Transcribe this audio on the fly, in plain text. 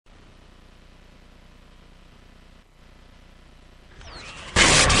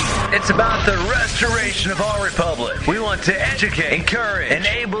It's about the restoration of our republic. We want to educate, encourage,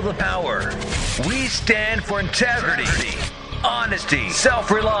 enable the power. We stand for integrity, honesty,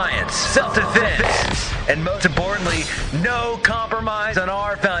 self-reliance, self-defense, and most importantly, no compromise on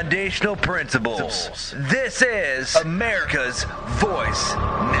our foundational principles. This is America's Voice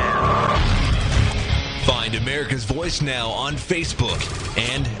Now. Find America's Voice Now on Facebook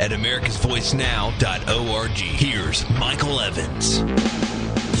and at americasvoicenow.org. Here's Michael Evans.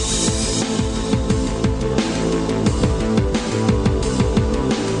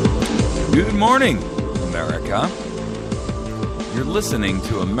 Good morning, America. You're listening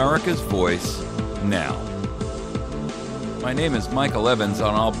to America's Voice Now. My name is Michael Evans, and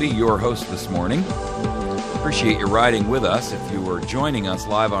I'll be your host this morning. Appreciate you riding with us. If you were joining us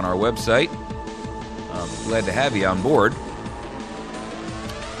live on our website, glad to have you on board.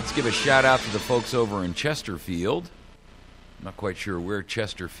 Let's give a shout out to the folks over in Chesterfield. I'm not quite sure where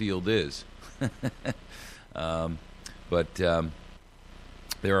Chesterfield is. But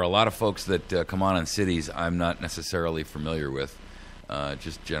there are a lot of folks that come on in cities I'm not necessarily familiar with.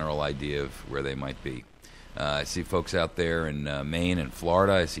 Just general idea of where they might be. I see folks out there in Maine and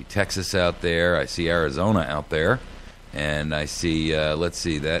Florida. I see Texas out there. I see Arizona out there. And I see, let's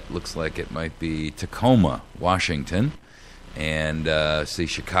see, that looks like it might be Tacoma, Washington. And see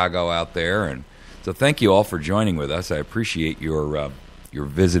Chicago out there. And so thank you all for joining with us. I appreciate your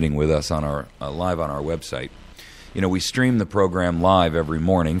visiting with us on our live on our website. You know, we stream the program live every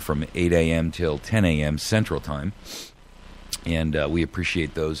morning from 8 a.m. till 10 a.m. Central Time. And we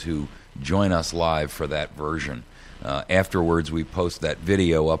appreciate those who join us live for that version. Afterwards, we post that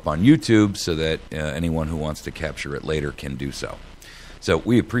video up on YouTube so that anyone who wants to capture it later can do so. So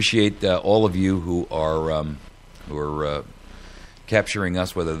we appreciate all of you who are capturing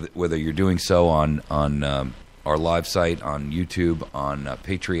us, whether you're doing so on our live site on YouTube, on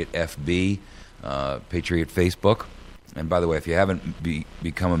Patriot FB, Patriot Facebook. And by the way, if you haven't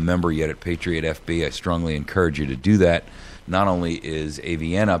become a member yet at Patriot FB, I strongly encourage you to do that. Not only is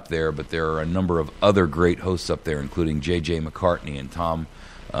AVN up there, but there are a number of other great hosts up there, including J.J. McCartney and Tom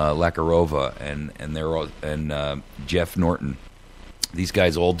Lakarova and Jeff Norton. These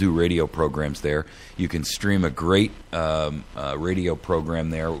guys all do radio programs there. You can stream a great radio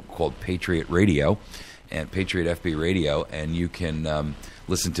program there called Patriot Radio and Patriot FB Radio, and you can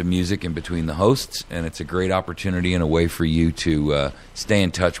listen to music in between the hosts, and it's a great opportunity and a way for you to stay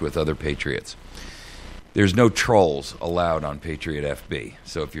in touch with other Patriots. There's no trolls allowed on Patriot FB.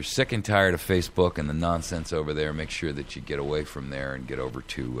 So if you're sick and tired of Facebook and the nonsense over there, make sure that you get away from there and get over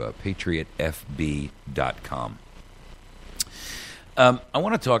to patriotfb.com. I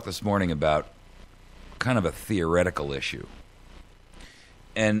want to talk this morning about kind of a theoretical issue.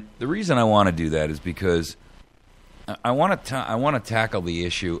 And the reason I want to do that is because I want to tackle the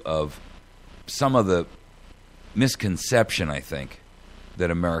issue of some of the misconception, I think, that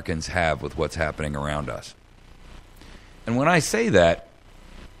Americans have with what's happening around us. And when I say that,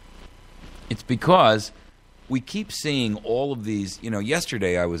 it's because we keep seeing all of these,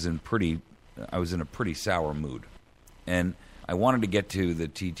 yesterday I was in a pretty sour mood. And I wanted to get to the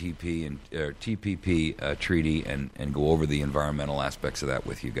TTP and TPP treaty and go over the environmental aspects of that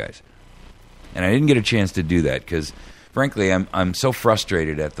with you guys. And I didn't get a chance to do that because, frankly, I'm so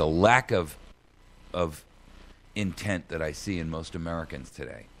frustrated at the lack of intent that I see in most Americans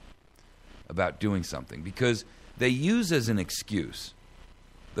today about doing something, because they use as an excuse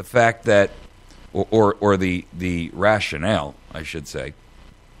the fact that, or the rationale, I should say,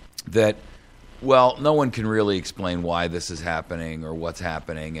 that, well, no one can really explain why this is happening or what's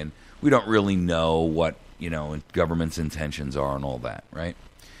happening, and we don't really know what, government's intentions are and all that, right?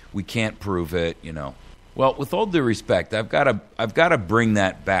 We can't prove it, Well, with all due respect, I've got to bring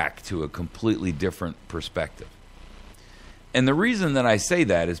that back to a completely different perspective. And the reason that I say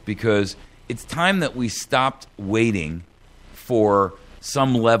that is because it's time that we stopped waiting for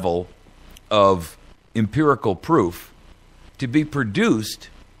some level of empirical proof to be produced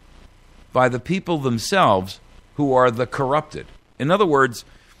by the people themselves who are the corrupted. In other words,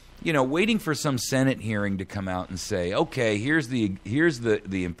 waiting for some Senate hearing to come out and say, okay, here's the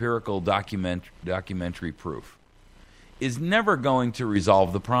empirical documentary proof, is never going to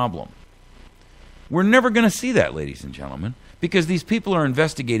resolve the problem. We're never going to see that, ladies and gentlemen, because these people are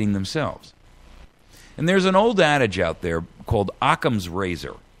investigating themselves. And there's an old adage out there called Occam's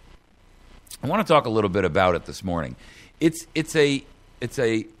razor. I want to talk a little bit about it this morning. It's a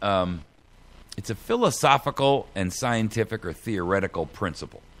philosophical and scientific or theoretical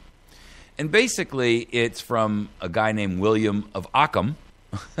principle. And basically, it's from a guy named William of Occam,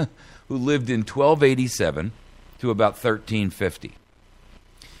 who lived in 1287 to about 1350.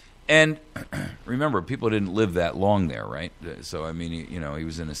 And remember, people didn't live that long there, right? So, I mean, he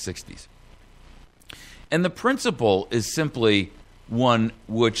was in his 60s. And the principle is simply one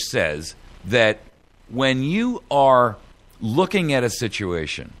which says that when you are looking at a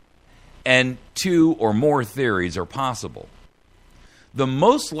situation and two or more theories are possible, the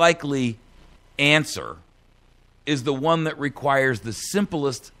most likely answer is the one that requires the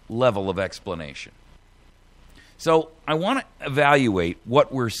simplest level of explanation. So I want to evaluate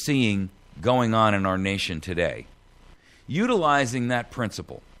what we're seeing going on in our nation today, utilizing that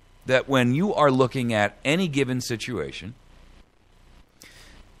principle that when you are looking at any given situation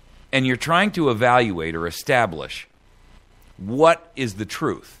and you're trying to evaluate or establish what is the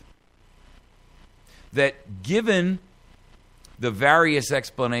truth, that given the various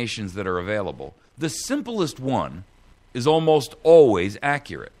explanations that are available, the simplest one is almost always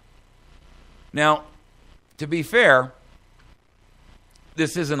accurate. Now, to be fair,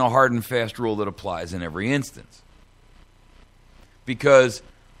 this isn't a hard and fast rule that applies in every instance, because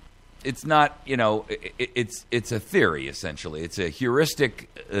it's not, it's a theory, essentially. It's a heuristic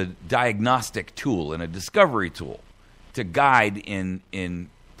diagnostic tool and a discovery tool to guide in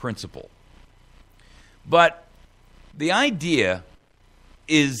principle. But the idea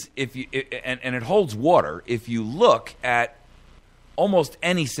is, and it holds water, if you look at almost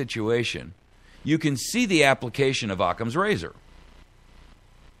any situation, you can see the application of Occam's razor.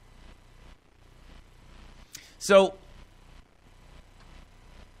 So,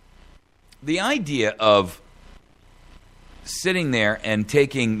 the idea of sitting there and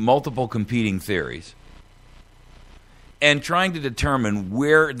taking multiple competing theories and trying to determine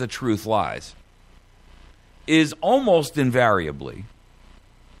where the truth lies is almost invariably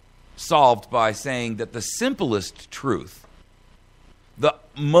solved by saying that the simplest truth, the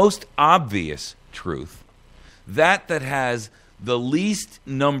most obvious truth, that has the least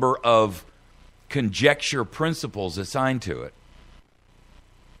number of conjecture principles assigned to it,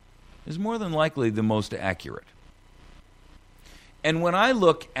 is more than likely the most accurate. And when I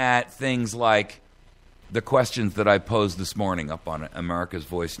look at things like the questions that I posed this morning up on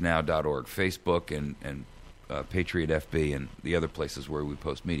americasvoicenow.org, Facebook and Patriot FB and the other places where we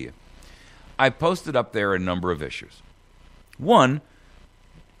post media, I posted up there a number of issues. One,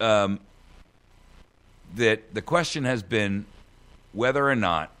 that the question has been whether or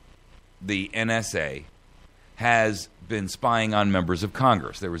not the NSA has been spying on members of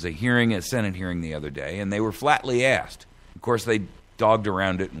Congress. There was a Senate hearing the other day, and they were flatly asked. Of course, they dogged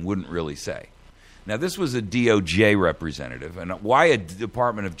around it and wouldn't really say. Now, this was a DOJ representative, and why a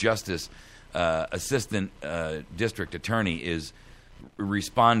Department of Justice assistant district attorney is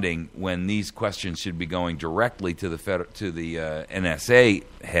responding when these questions should be going directly to the NSA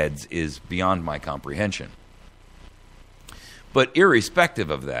heads is beyond my comprehension. But irrespective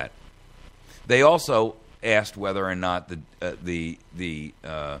of that, they also asked whether or not the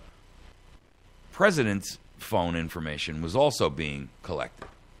president's phone information was also being collected.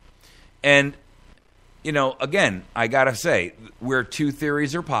 And, again, I got to say, where two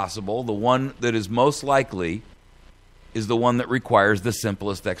theories are possible, the one that is most likely is the one that requires the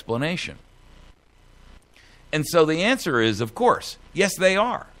simplest explanation. And so the answer is, of course, yes, they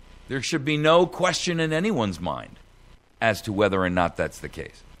are. There should be no question in anyone's mind as to whether or not that's the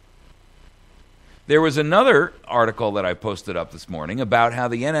case. There was another article that I posted up this morning about how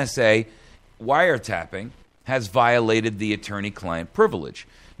the NSA wiretapping has violated the attorney-client privilege.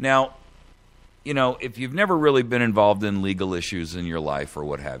 Now, if you've never really been involved in legal issues in your life or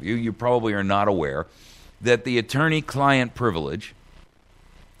what have you, you probably are not aware that the attorney-client privilege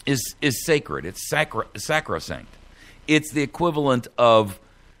is sacred. It's sacrosanct. It's the equivalent of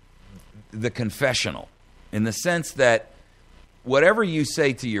the confessional, in the sense that whatever you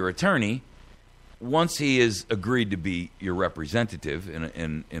say to your attorney, once he is agreed to be your representative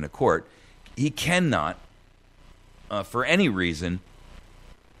in a court, he cannot, for any reason,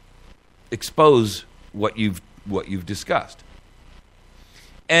 expose what you've discussed.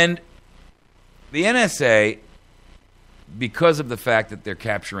 And the NSA, because of the fact that they're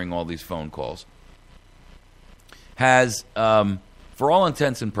capturing all these phone calls, has, for all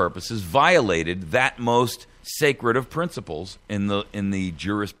intents and purposes, violated that most sacred of principles in the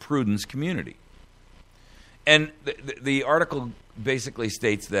jurisprudence community. And the article basically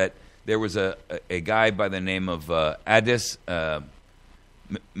states that there was a guy by the name of Addis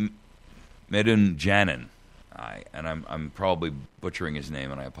Medunjanin, and I'm probably butchering his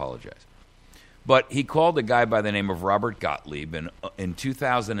name, and I apologize. But he called a guy by the name of Robert Gottlieb in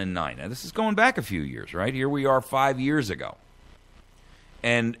 2009. Now, this is going back a few years, right? Here we are 5 years ago.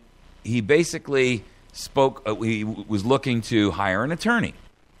 And he basically spoke, he was looking to hire an attorney.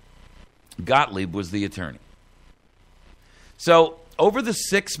 Gottlieb was the attorney. So over the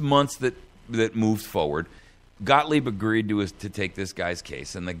 6 months that moved forward, Gottlieb agreed to take this guy's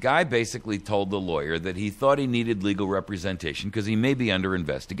case, and the guy basically told the lawyer that he thought he needed legal representation because he may be under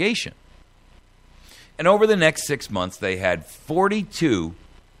investigation. And over the next 6 months, they had 42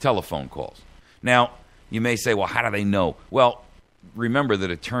 telephone calls. Now, you may say, well, how do they know? Well, remember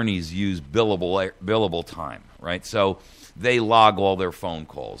that attorneys use billable time, right? So they log all their phone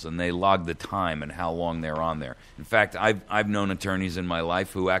calls, and they log the time and how long they're on there. In fact, I've known attorneys in my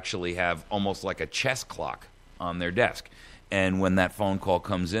life who actually have almost like a chess clock on their desk. And when that phone call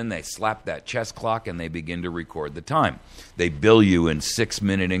comes in, they slap that chess clock and they begin to record the time. They bill you in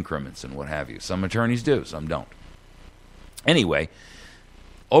 6-minute increments and what have you. Some attorneys do, some don't. Anyway,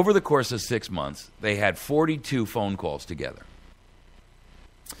 over the course of 6 months, they had 42 phone calls together.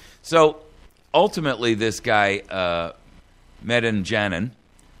 So ultimately, this guy, Medin Janin,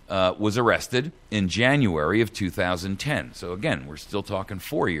 was arrested in January of 2010. So again, we're still talking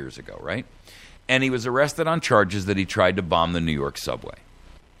 4 years ago, right? And he was arrested on charges that he tried to bomb the New York subway.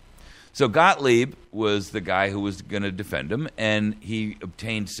 So Gottlieb was the guy who was going to defend him, and he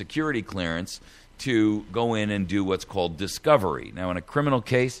obtained security clearance to go in and do what's called discovery. Now, in a criminal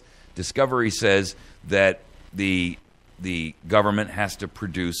case, discovery says that the government has to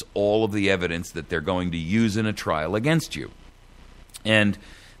produce all of the evidence that they're going to use in a trial against you, and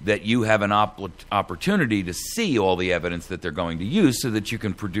that you have an opportunity to see all the evidence that they're going to use so that you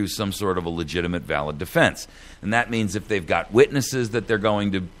can produce some sort of a legitimate, valid defense. And that means if they've got witnesses that they're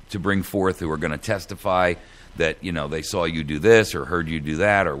going to bring forth who are going to testify that, you know, they saw you do this or heard you do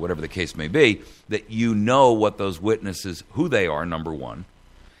that or whatever the case may be, that you know what those witnesses, who they are, number one.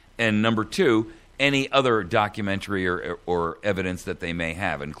 And number two, any other documentary or evidence that they may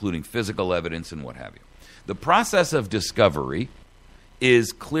have, including physical evidence and what have you. The process of discovery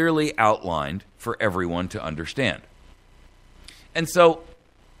is clearly outlined for everyone to understand. And so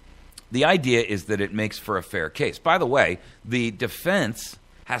the idea is that it makes for a fair case. By the way, the defense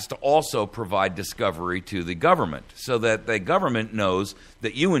has to also provide discovery to the government so that the government knows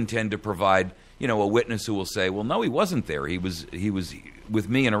that you intend to provide, you know, a witness who will say, well, no, he wasn't there. He was with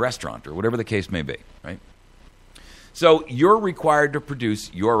me in a restaurant or whatever the case may be, right? So you're required to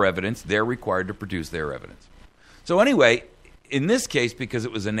produce your evidence. They're required to produce their evidence. So anyway, in this case, because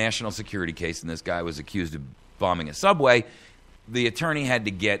it was a national security case and this guy was accused of bombing a subway, the attorney had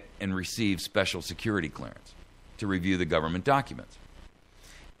to get and receive special security clearance to review the government documents.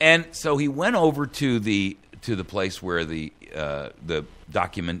 And so he went over to the place where the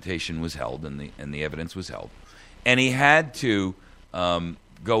documentation was held and the evidence was held, and he had to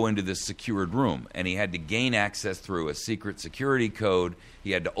go into this secured room, and he had to gain access through a secret security code.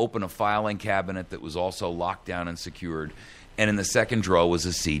 He had to open a filing cabinet that was also locked down and secured. And in the second drawer was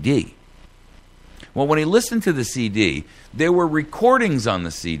a CD. Well, when he listened to the CD, there were recordings on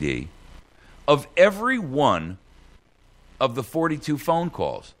the CD of every one of the 42 phone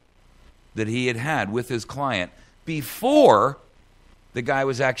calls that he had had with his client before the guy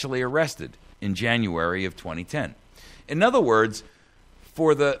was actually arrested in January of 2010. In other words,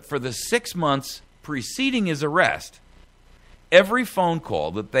 for the 6 months preceding his arrest, every phone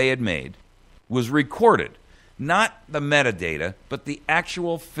call that they had made was recorded. Not the metadata, but the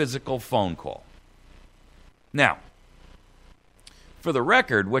actual physical phone call. Now, for the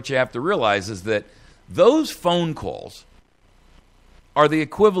record, what you have to realize is that those phone calls are the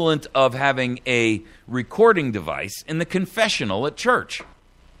equivalent of having a recording device in the confessional at church.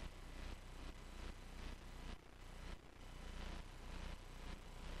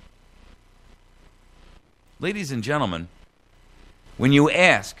 Ladies and gentlemen, when you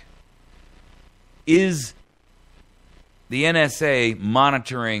ask, is the NSA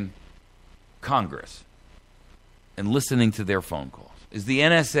monitoring Congress and listening to their phone calls? Is the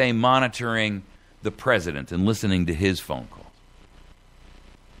NSA monitoring the president and listening to his phone calls?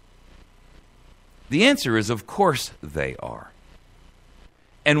 The answer is, of course they are.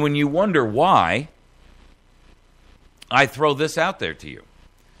 And when you wonder why, I throw this out there to you.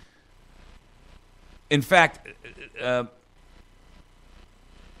 In fact, let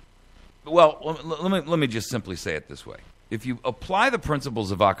me just simply say it this way. If you apply the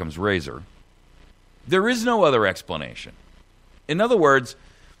principles of Occam's razor, there is no other explanation. In other words,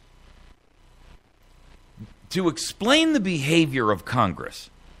 to explain the behavior of Congress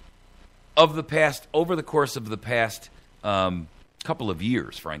of the past, over the course of the past couple of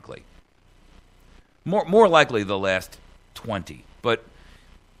years, frankly, more likely the last 20, but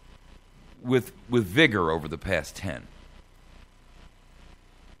with vigor over the past 10.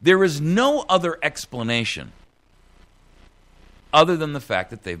 There is no other explanation other than the fact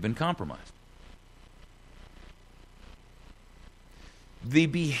that they've been compromised. The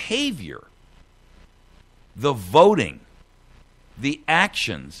behavior, the voting, the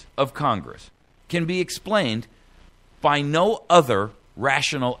actions of Congress can be explained by no other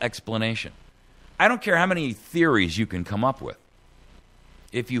rational explanation. I don't care how many theories you can come up with.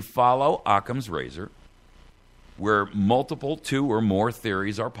 If you follow Occam's razor, where multiple, 2 or more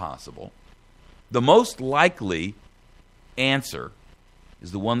theories are possible, the most likely answer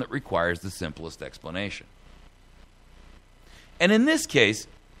is the one that requires the simplest explanation. And in this case,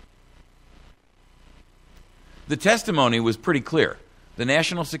 the testimony was pretty clear. The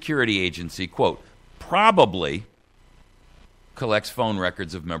National Security Agency, quote, probably collects phone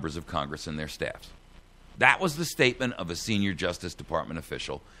records of members of Congress and their staffs. That was the statement of a senior Justice Department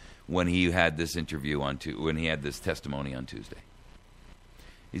official when he had this when he had this testimony on Tuesday.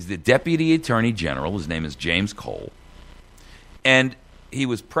 He's the Deputy Attorney General. His name is James Cole. And he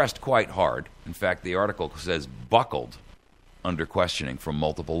was pressed quite hard. In fact, the article says buckled under questioning from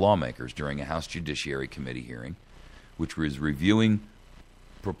multiple lawmakers during a House Judiciary Committee hearing, which was reviewing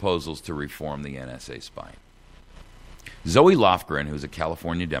proposals to reform the NSA spying. Zoe Lofgren, who's a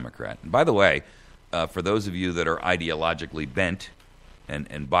California Democrat, and by the way, for those of you that are ideologically bent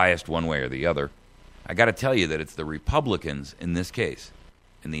and biased one way or the other, I got to tell you that it's the Republicans in this case,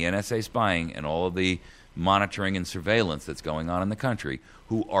 in the NSA spying and all of the monitoring and surveillance that's going on in the country,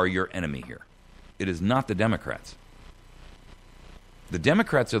 who are your enemy here. It is not the Democrats. The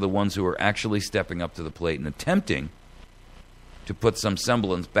Democrats are the ones who are actually stepping up to the plate and attempting to put some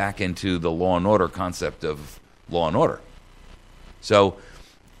semblance back into the law and order concept of law and order. So,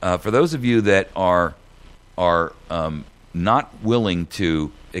 for those of you that are not willing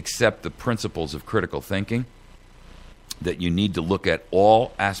to accept the principles of critical thinking, that you need to look at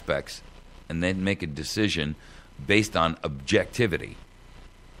all aspects and then make a decision based on objectivity,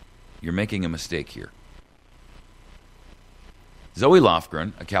 you're making a mistake here. Zoe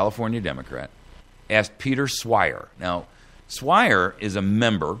Lofgren, a California Democrat, asked Peter Swire. Now, Swire is a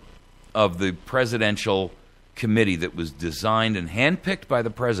member of the presidential committee that was designed and handpicked by the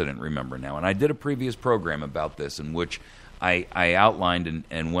president, remember now. And I did a previous program about this in which I outlined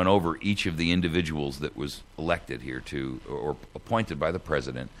and went over each of the individuals that was elected here or appointed by the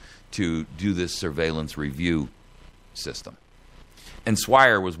president to do this surveillance review system. And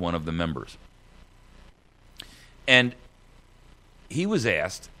Swire was one of the members. And he was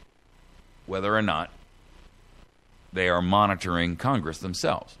asked whether or not they are monitoring Congress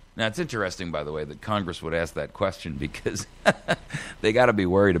themselves. Now, it's interesting, by the way, that Congress would ask that question because they got to be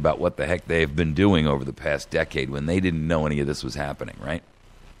worried about what the heck they've been doing over the past decade when they didn't know any of this was happening, right?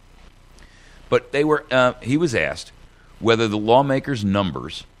 But he was asked whether the lawmakers'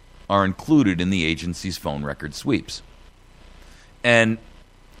 numbers are included in the agency's phone record sweeps. And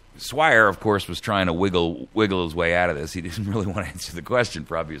Swire, of course, was trying to wiggle his way out of this. He didn't really want to answer the question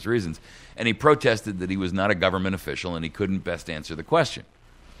for obvious reasons. And he protested that he was not a government official and he couldn't best answer the question,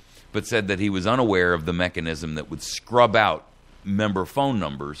 but said that he was unaware of the mechanism that would scrub out member phone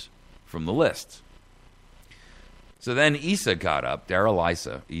numbers from the lists. So then Issa got up, Darrell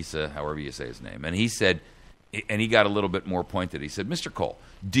Issa, however you say his name, and he said, and he got a little bit more pointed. He said, Mr. Cole,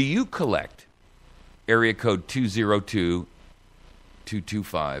 do you collect area code 202-225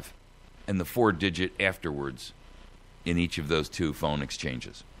 and the 4-digit afterwards in each of those 2 phone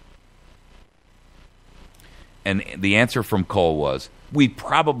exchanges? And the answer from Cole was, we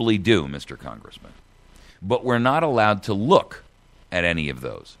probably do, Mr. Congressman, but we're not allowed to look at any of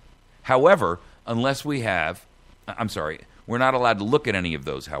those. However, we're not allowed to look at any of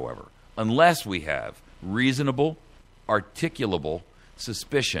those, however, unless we have reasonable, articulable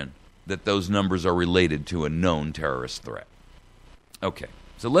suspicion that those numbers are related to a known terrorist threat. Okay,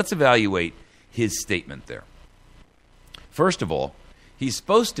 so let's evaluate his statement there. First of all, he's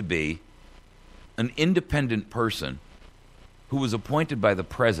supposed to be an independent person who was appointed by the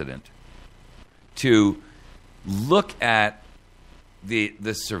president to look at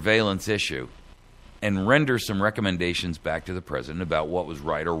the surveillance issue and render some recommendations back to the president about what was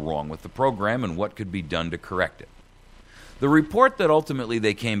right or wrong with the program and what could be done to correct it. The report that ultimately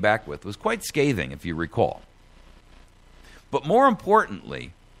they came back with was quite scathing, if you recall. But more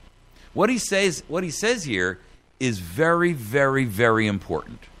importantly, what he says here is very, very, very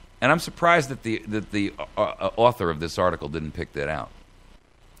important. And I'm surprised that the author of this article didn't pick that out.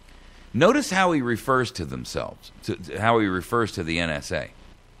 Notice how he refers to themselves, how he refers to the NSA.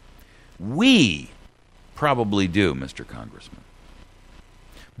 We probably do, Mr. Congressman.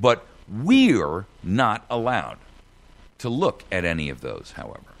 But we're not allowed to look at any of those,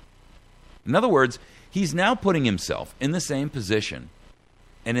 however. In other words, he's now putting himself in the same position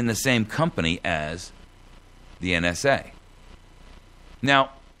and in the same company as the NSA.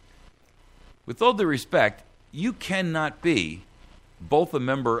 Now, with all due respect, you cannot be both a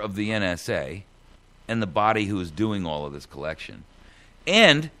member of the NSA and the body who is doing all of this collection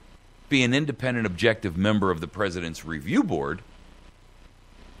and be an independent, objective member of the President's Review Board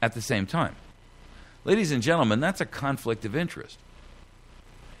at the same time. Ladies and gentlemen, that's a conflict of interest.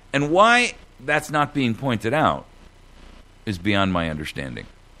 And why that's not being pointed out is beyond my understanding.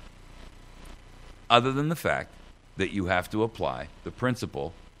 Other than the fact that you have to apply the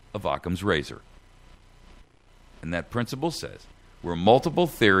principle of Occam's razor. And that principle says, where multiple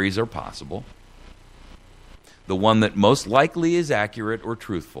theories are possible, the one that most likely is accurate or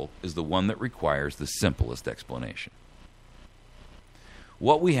truthful is the one that requires the simplest explanation.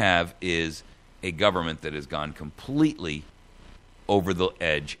 What we have is a government that has gone completely over the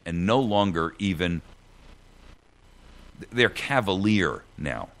edge and no longer even, they're cavalier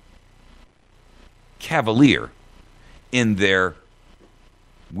now. Cavalier in their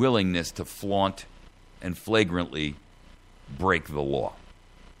willingness to flaunt and flagrantly break the law.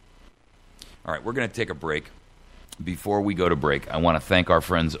 All right, we're going to take a break. Before we go to break, I want to thank our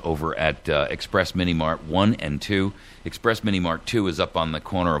friends over at Express Mini Mart 1 and 2. Express Mini Mart 2 is up on the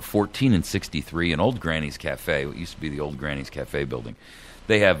corner of 14 and 63 in Old Granny's Cafe. What used to be the Old Granny's Cafe building.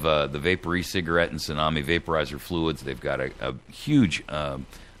 They have the Vapor e-cigarette and Tsunami vaporizer fluids. They've got a huge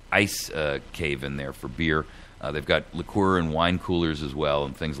ice cave in there for beer. They've got liqueur and wine coolers as well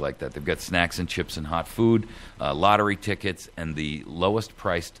and things like that. They've got snacks and chips and hot food, lottery tickets, and the lowest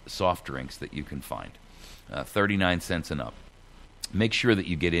priced soft drinks that you can find. 39 cents and up. Make sure that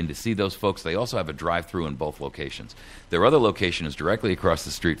you get in to see those folks. They also have a drive-through in both locations. Their other location is directly across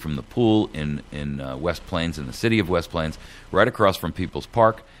the street from the pool in West Plains, in the city of West Plains, right across from People's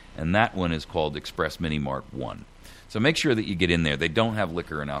Park, and that one is called Express Mini Mart 1. So make sure that you get in there. They don't have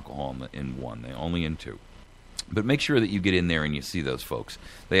liquor and alcohol in 1. They're only in 2. But make sure that you get in there and you see those folks.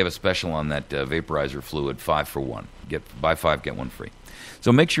 They have a special on that vaporizer fluid, 5 for 1. Buy 5, get 1 free.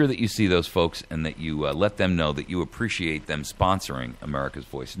 So make sure that you see those folks and that you let them know that you appreciate them sponsoring America's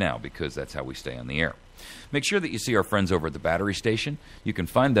Voice Now, because that's how we stay on the air. Make sure that you see our friends over at the Battery Station. You can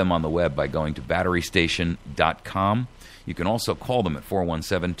find them on the web by going to batterystation.com. You can also call them at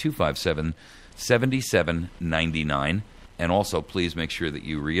 417-257-7799. And also, please make sure that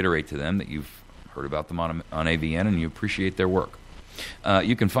you reiterate to them that you've heard about them on AVN and you appreciate their work.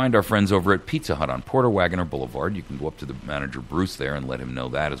 You can find our friends over at Pizza Hut on Porter Wagoner Boulevard. You can go up to the manager, Bruce, there and let him know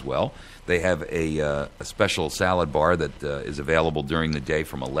that as well. They have a special salad bar that is available during the day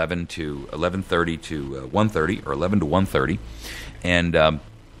from 11 to 11:30 to 1:30, or 11 to 1:30. And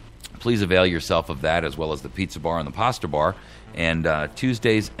please avail yourself of that, as well as the pizza bar and the pasta bar. And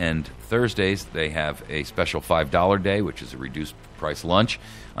Tuesdays and Thursdays, they have a special $5 day, which is a reduced price lunch.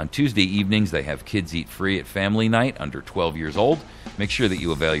 On Tuesday evenings, they have Kids Eat Free at Family Night, under 12 years old. Make sure that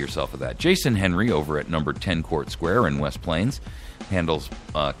you avail yourself of that. Jason Henry over at number 10 Court Square in West Plains handles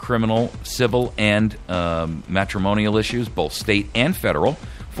criminal, civil, and matrimonial issues, both state and federal.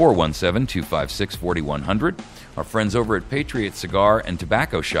 417-256-4100. Our friends over at Patriot Cigar and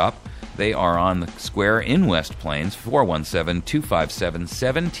Tobacco Shop, they are on the square in West Plains,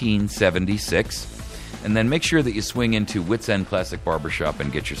 417-257-1776. And then make sure that you swing into Wits End Classic Barbershop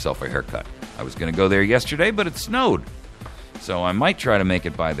and get yourself a haircut. I was going to go there yesterday, but it snowed. So I might try to make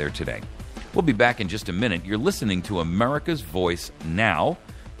it by there today. We'll be back in just a minute. You're listening to America's Voice Now.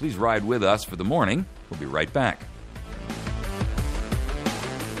 Please ride with us for the morning. We'll be right back.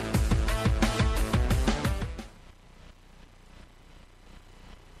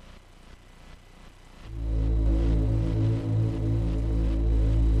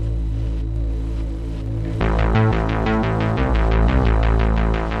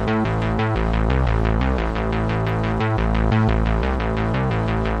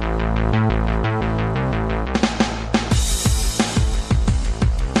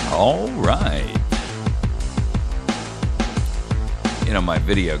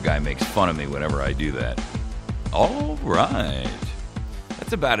 Video guy makes fun of me whenever I do that. All right.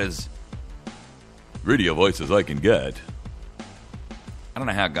 That's about as radio voice as I can get. I don't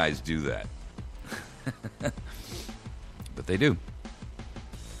know how guys do that. But they do.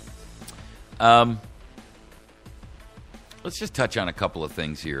 Let's just touch on a couple of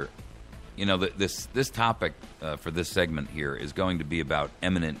things here. You know, this topic for this segment here is going to be about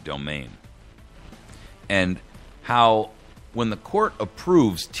eminent domain. And how, when the court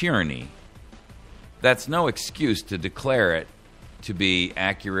approves tyranny, that's no excuse to declare it to be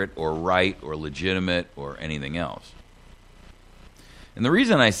accurate or right or legitimate or anything else. And the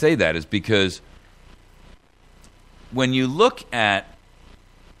reason I say that is because when you look at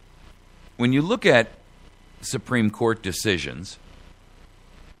Supreme Court decisions,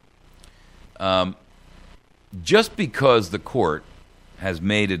 just because the court has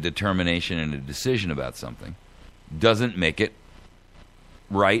made a determination and a decision about something doesn't make it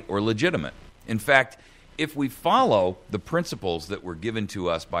right or legitimate. In fact, if we follow the principles that were given to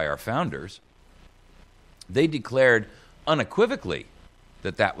us by our founders, they declared unequivocally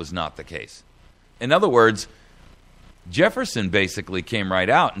that that was not the case. In other words, Jefferson basically came right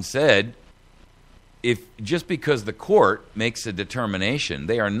out and said, if just because the court makes a determination,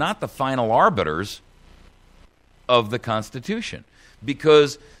 they are not the final arbiters of the Constitution,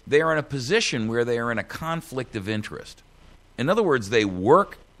 because they are in a position where they are in a conflict of interest. In other words, they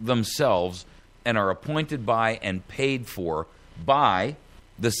work themselves and are appointed by and paid for by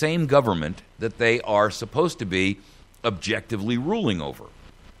the same government that they are supposed to be objectively ruling over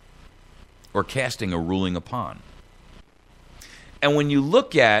or casting a ruling upon. And when you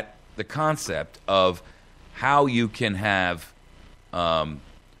look at the concept of how you can have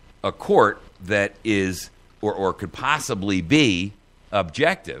a court that is or could possibly be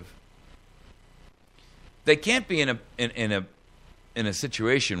objective, they can't be in a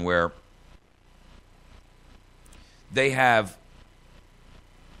situation where they have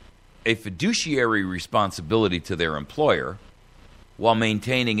a fiduciary responsibility to their employer while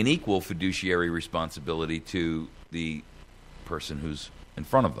maintaining an equal fiduciary responsibility to the person who's in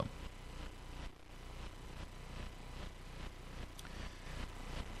front of them.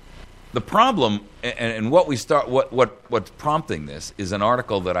 The problem, and what's prompting this is an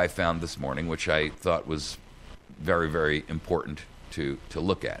article that I found this morning, which I thought was very, very important to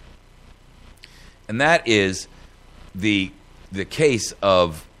look at. And that is the case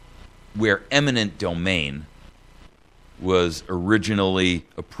of where eminent domain was originally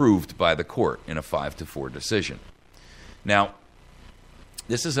approved by the court in a 5-4 decision. Now,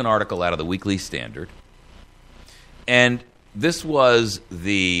 this is an article out of the Weekly Standard, and this was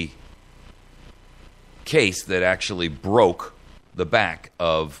the case that actually broke the back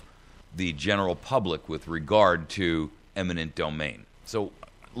of the general public with regard to eminent domain. So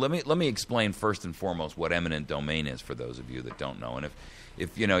let me explain first and foremost what eminent domain is for those of you that don't know. And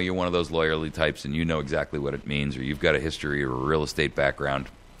if you know you're one of those lawyerly types and you know exactly what it means, or you've got a history or a real estate background,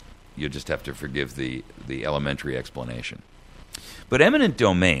 you just have to forgive the elementary explanation. But eminent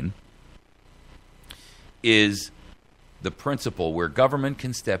domain is the principle where government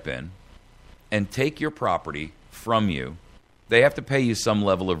can step in and take your property from you. They have to pay you some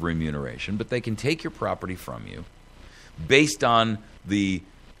level of remuneration, but they can take your property from you based on the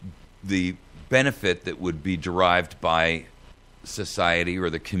benefit that would be derived by society or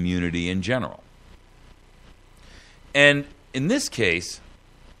the community in general. And in this case,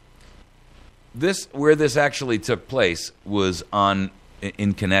 where this actually took place was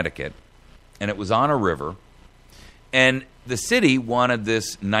in Connecticut, and it was on a river, and the city wanted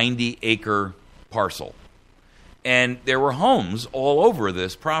this 90-acre parcel, and there were homes all over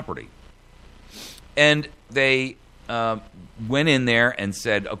this property. And they went in there and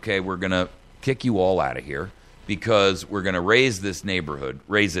said, okay, we're going to kick you all out of here because we're going to raise this neighborhood,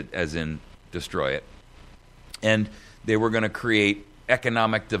 raise it as in destroy it, and they were going to create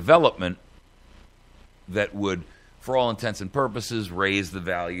economic development that would, for all intents and purposes, raise the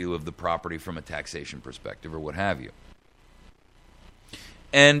value of the property from a taxation perspective or what have you.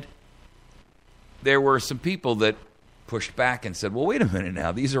 And there were some people that pushed back and said, well, wait a minute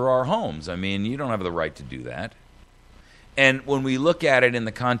now, these are our homes. I mean, you don't have the right to do that. And when we look at it in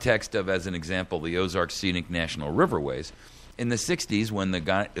the context of, as an example, the Ozark Scenic National Riverways, in the 60s when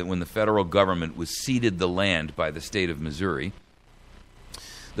the federal government was ceded the land by the state of Missouri,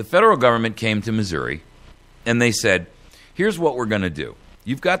 the federal government came to Missouri and they said, here's what we're going to do.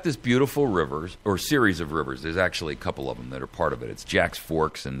 You've got this beautiful rivers, or series of rivers. There's actually a couple of them that are part of it. It's Jack's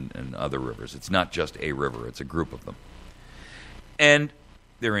Forks and other rivers. It's not just a river. It's a group of them. And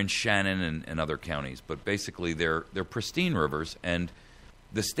they're in Shannon and other counties. But basically, they're pristine rivers. And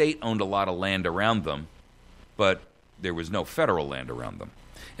the state owned a lot of land around them, but there was no federal land around them.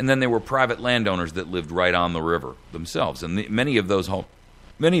 And then there were private landowners that lived right on the river themselves. And many of those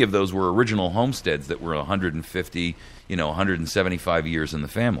were original homesteads that were 150, 175 years in the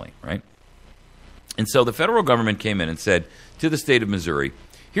family, right? And so the federal government came in and said to the state of Missouri,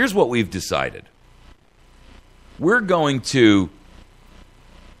 here's what we've decided. You're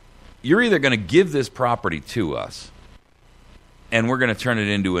either going to give this property to us, and we're going to turn it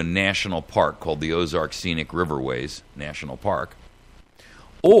into a national park called the Ozark Scenic Riverways National Park,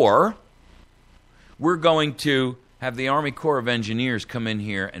 or we're going to have the Army Corps of Engineers come in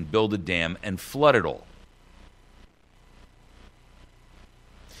here and build a dam and flood it all.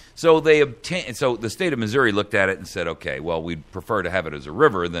 So the state of Missouri looked at it and said, okay, well, we'd prefer to have it as a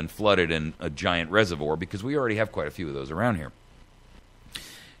river than flood it in a giant reservoir because we already have quite a few of those around here.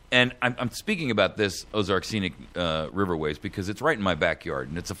 And I'm speaking about this Ozark Scenic Riverways because it's right in my backyard,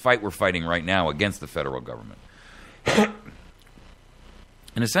 and it's a fight we're fighting right now against the federal government.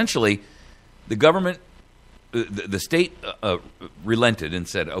 And essentially, the government, the state relented and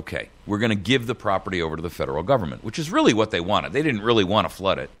said, okay, we're going to give the property over to the federal government, which is really what they wanted. They didn't really want to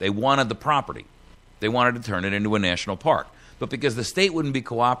flood it. They wanted the property. They wanted to turn it into a national park. But because the state wouldn't be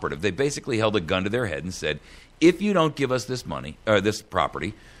cooperative, they basically held a gun to their head and said, if you don't give us this money, or this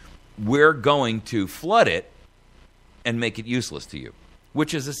property, we're going to flood it and make it useless to you,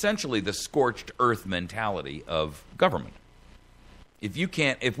 which is essentially the scorched earth mentality of government.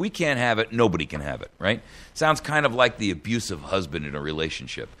 If we can't have it, nobody can have it, right? Sounds kind of like the abusive husband in a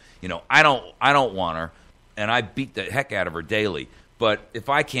relationship. You know, I don't want her, and I beat the heck out of her daily, but if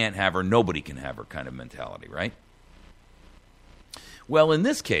I can't have her, nobody can have her kind of mentality, right? Well, in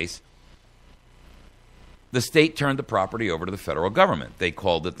this case, the state turned the property over to the federal government. They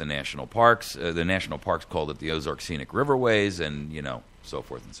called it the national parks. The national parks called it the Ozark Scenic Riverways, and, so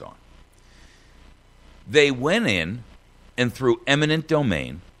forth and so on. They went in and through eminent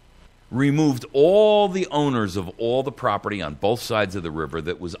domain, removed all the owners of all the property on both sides of the river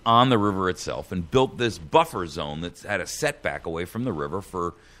that was on the river itself and built this buffer zone that had a setback away from the river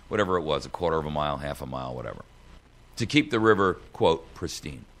for whatever it was, a quarter of a mile, half a mile, whatever, to keep the river, quote,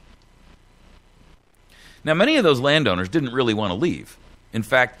 pristine. Now, many of those landowners didn't really want to leave. In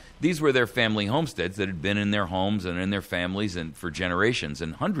fact, these were their family homesteads that had been in their homes and in their families and for generations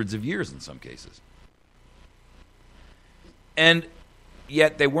and hundreds of years in some cases. And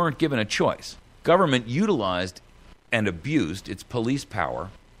yet they weren't given a choice. Government utilized and abused its police power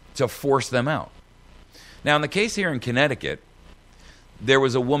to force them out. Now, in the case here in Connecticut, there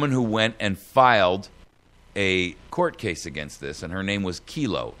was a woman who went and filed a court case against this, and her name was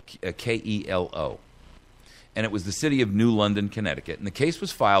Kelo, K-E-L-O. And it was the city of New London, Connecticut. And the case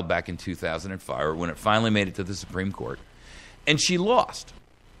was filed back in 2005 when it finally made it to the Supreme Court. And she lost.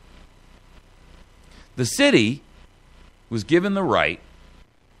 The city was given the right,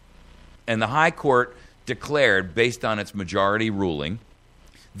 and the high court declared, based on its majority ruling,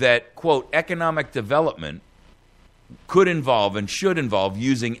 that, quote, economic development could involve and should involve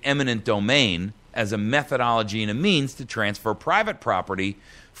using eminent domain as a methodology and a means to transfer private property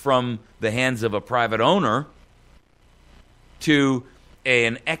from the hands of a private owner to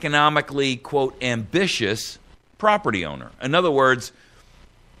an economically, quote, ambitious property owner. In other words,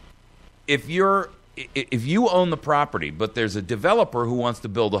 if you own the property, but there's a developer who wants to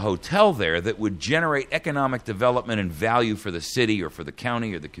build a hotel there that would generate economic development and value for the city or for the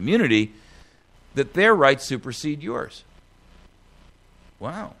county or the community, that their rights supersede yours.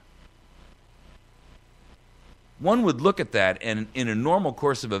 Wow. One would look at that, and in a normal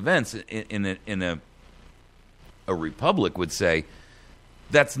course of events, in a republic would say,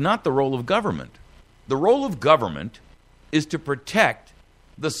 that's not the role of government. The role of government is to protect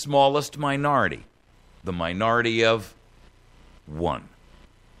the smallest minority, the minority of one.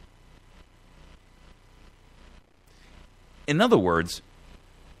 In other words,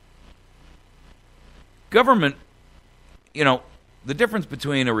 government, the difference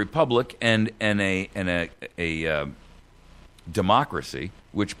between a republic and a democracy,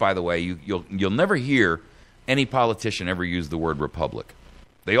 which, by the way, you'll never hear any politician ever use the word republic.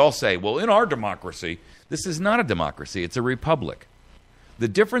 They all say, well, in our democracy, this is not a democracy, it's a republic. The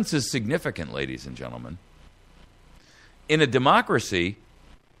difference is significant, ladies and gentlemen. In a democracy,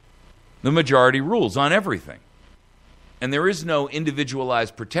 the majority rules on everything. And there is no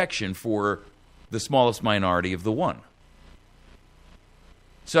individualized protection for the smallest minority of the one.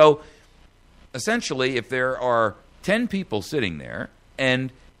 So, essentially, if there are 10 people sitting there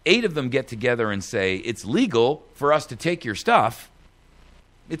and 8 of them get together and say, it's legal for us to take your stuff,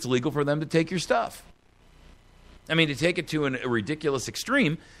 it's legal for them to take your stuff. I mean, to take it to a ridiculous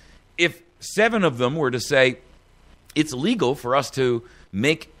extreme, if 7 of them were to say, it's legal for us to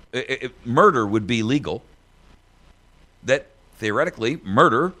make, murder would be legal, that theoretically,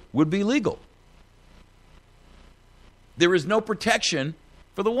 murder would be legal. There is no protection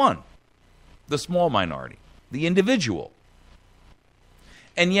for the one, the small minority, the individual.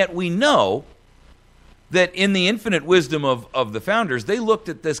 And yet we know that in the infinite wisdom of the founders, they looked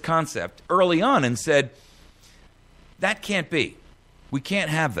at this concept early on and said, that can't be. We can't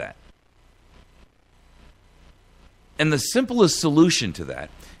have that. And the simplest solution to that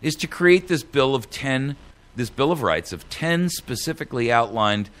is to create this bill of 10 this Bill of Rights of 10 specifically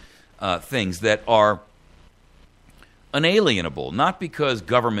outlined things that are unalienable, not because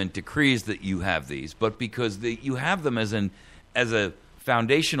government decrees that you have these, but because you have them as a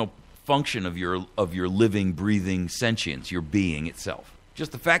foundational function of your living, breathing sentience, your being itself.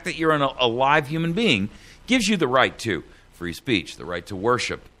 Just the fact that you're an alive human being gives you the right to free speech, the right to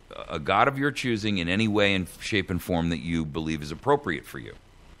worship a God of your choosing in any way and shape and form that you believe is appropriate for you.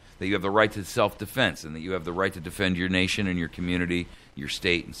 That you have the right to self-defense, and that you have the right to defend your nation and your community, your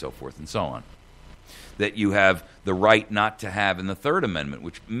state, and so forth and so on. That you have the right not to have in the Third Amendment,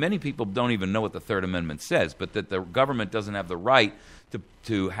 which many people don't even know what the Third Amendment says, but that the government doesn't have the right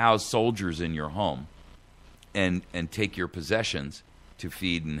to house soldiers in your home and take your possessions to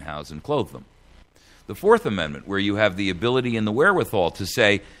feed and house and clothe them. The Fourth Amendment, where you have the ability and the wherewithal to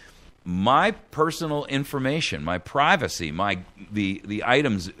say, my personal information, my privacy, the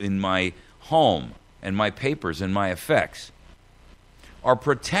items in my home and my papers and my effects are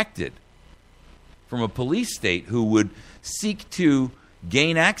protected from a police state who would seek to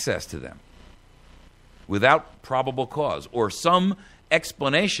gain access to them without probable cause or some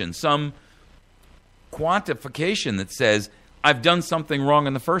explanation, some quantification that says, I've done something wrong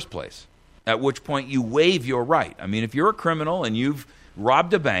in the first place, at which point you waive your right. I mean, if you're a criminal and you've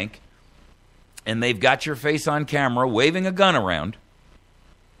robbed a bank and they've got your face on camera waving a gun around,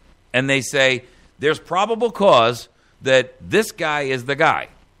 and they say, there's probable cause that this guy is the guy,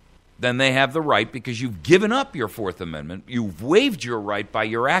 then they have the right, because you've given up your Fourth Amendment, you've waived your right by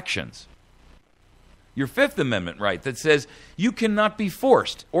your actions. Your Fifth Amendment right that says you cannot be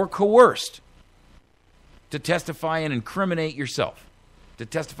forced or coerced to testify and incriminate yourself, to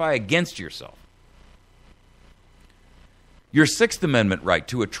testify against yourself. Your Sixth Amendment right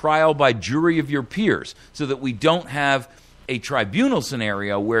to a trial by jury of your peers, so that we don't have a tribunal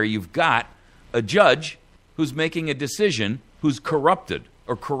scenario where you've got a judge who's making a decision who's corrupted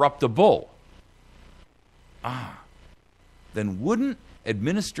or corruptible. Then wouldn't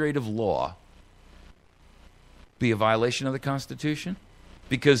administrative law be a violation of the Constitution?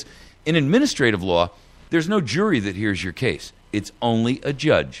 Because in administrative law, there's no jury that hears your case. It's only a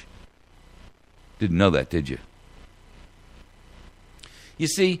judge. Didn't know that, did you? You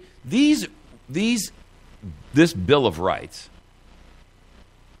see, this Bill of Rights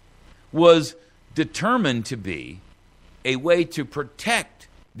was determined to be a way to protect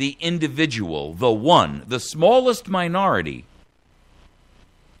the individual, the one, the smallest minority,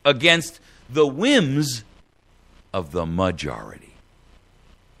 against the whims of the majority.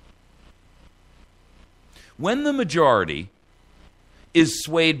 When the majority is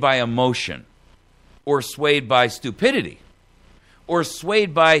swayed by emotion, or swayed by stupidity, or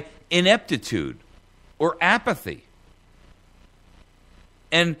swayed by ineptitude or apathy,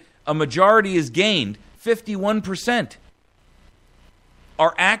 and a majority is gained, 51%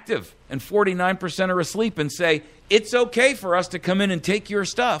 are active and 49% are asleep and say, it's okay for us to come in and take your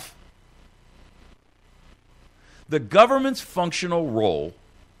stuff. The government's functional role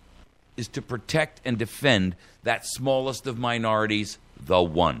is to protect and defend that smallest of minorities, the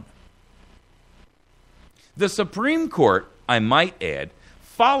one. The Supreme Court, I might add,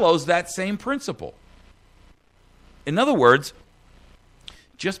 follows that same principle. In other words,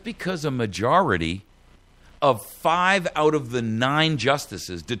 just because a majority of 5 out of the 9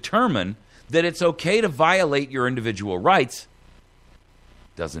 justices determine that it's okay to violate your individual rights,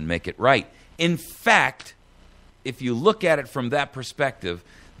 doesn't make it right. In fact, if you look at it from that perspective,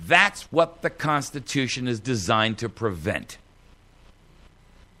 that's what the Constitution is designed to prevent.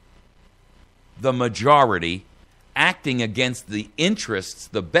 The majority acting against the interests,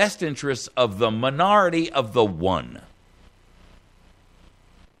 the best interests of the minority of the one.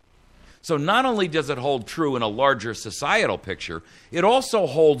 So not only does it hold true in a larger societal picture, it also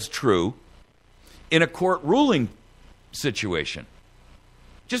holds true in a court ruling situation.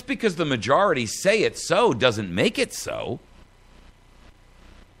 Just because the majority say it's so doesn't make it so.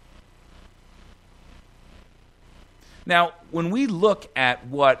 Now, when we look at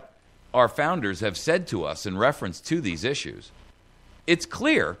what our founders have said to us in reference to these issues, it's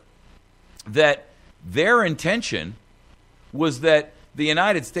clear that their intention was that the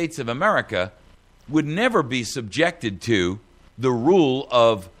United States of America would never be subjected to the rule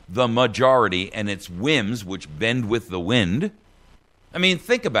of the majority and its whims, which bend with the wind. I mean,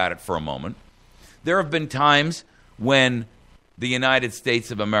 think about it for a moment. There have been times when the United States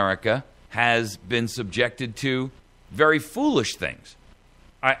of America has been subjected to very foolish things.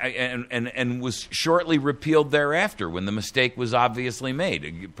 And was shortly repealed thereafter when the mistake was obviously made.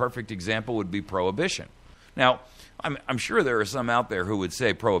 A perfect example would be prohibition. Now, I'm sure there are some out there who would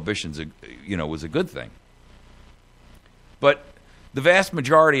say prohibition was a good thing. But the vast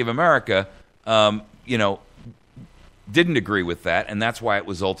majority of America, didn't agree with that, and that's why it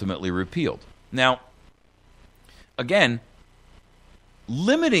was ultimately repealed. Now, again,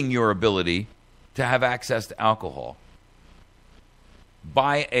 limiting your ability to have access to alcohol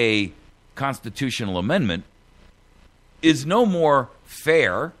by a constitutional amendment is no more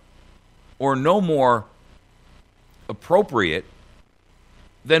fair or no more appropriate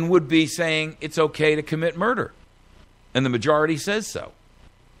than would be saying it's okay to commit murder. And the majority says so.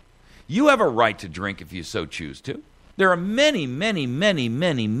 You have a right to drink if you so choose to. There are many, many, many,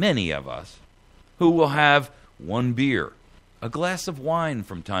 many, many of us who will have one beer, a glass of wine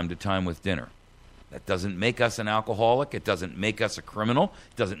from time to time with dinner. That doesn't make us an alcoholic. It doesn't make us a criminal.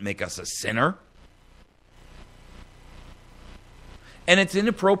 It doesn't make us a sinner. And it's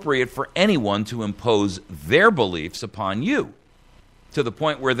inappropriate for anyone to impose their beliefs upon you to the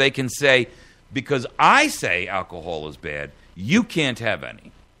point where they can say, because I say alcohol is bad, you can't have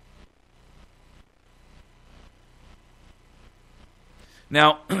any.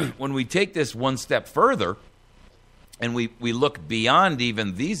 Now, when we take this one step further, and we look beyond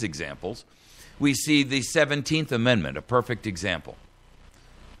even these examples, we see the 17th Amendment, a perfect example.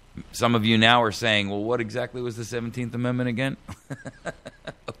 Some of you now are saying, well, what exactly was the 17th Amendment again?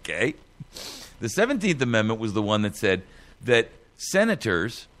 Okay. The 17th Amendment was the one that said that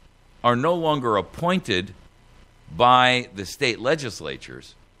senators are no longer appointed by the state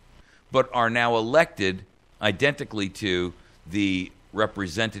legislatures, but are now elected identically to the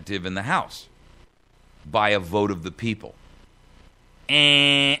representative in the House by a vote of the people.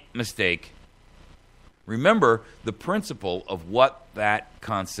 Mistake. Remember the principle of what that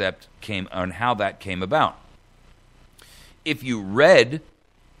concept came and how that came about. If you read,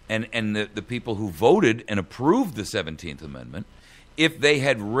 and the people who voted and approved the 17th Amendment, if they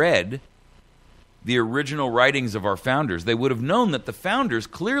had read the original writings of our founders, they would have known that the founders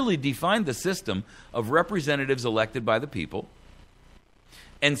clearly defined the system of representatives elected by the people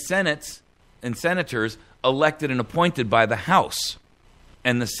and senates and senators elected and appointed by the House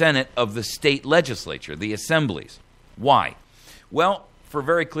and the Senate of the state legislature, the assemblies. Why? Well, for a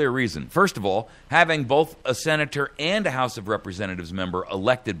very clear reason. First of all, having both a senator and a House of Representatives member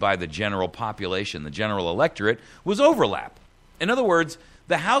elected by the general population, the general electorate, was overlap. In other words,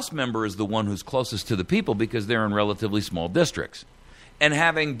 the House member is the one who's closest to the people because they're in relatively small districts. And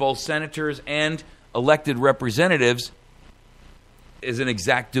having both senators and elected representatives is an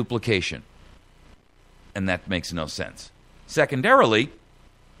exact duplication. And that makes no sense. Secondarily,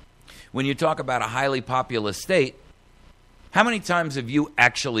 when you talk about a highly populous state, how many times have you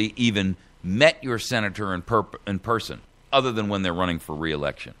actually even met your senator in person, other than when they're running for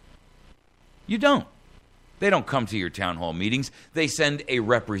re-election? You don't. They don't come to your town hall meetings. They send a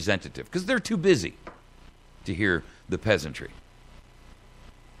representative because they're too busy to hear the peasantry.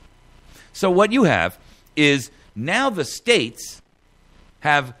 So what you have is now the states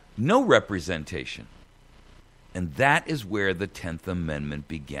have no representation. And that is where the 10th Amendment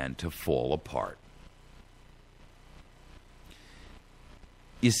began to fall apart.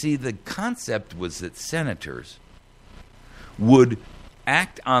 You see, the concept was that senators would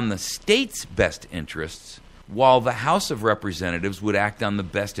act on the state's best interests while the House of Representatives would act on the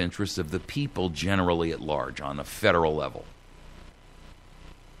best interests of the people generally at large on a federal level.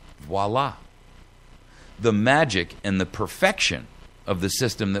 Voila. The magic and the perfection of the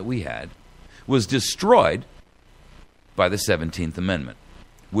system that we had was destroyed by the 17th Amendment,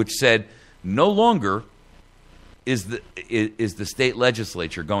 which said no longer is the state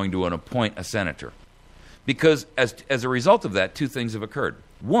legislature going to appoint a senator. Because as a result of that, two things have occurred.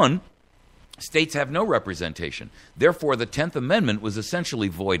 One, states have no representation. Therefore, the 10th Amendment was essentially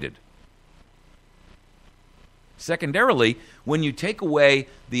voided. Secondarily, when you take away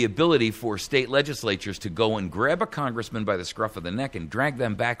the ability for state legislatures to go and grab a congressman by the scruff of the neck and drag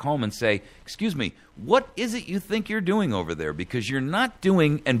them back home and say, excuse me, what is it you think you're doing over there? Because you're not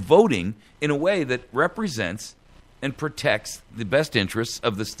doing and voting in a way that represents and protects the best interests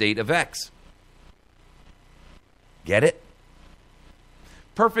of the state of X. Get it?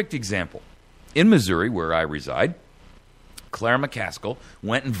 Perfect example. In Missouri, where I reside, Claire McCaskill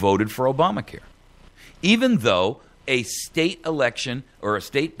went and voted for Obamacare, even though a state election or a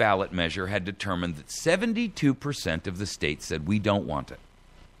state ballot measure had determined that 72% of the states said, we don't want it.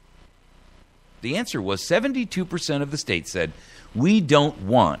 The answer was 72% of the states said, we don't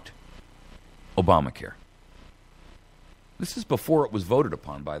want Obamacare. This is before it was voted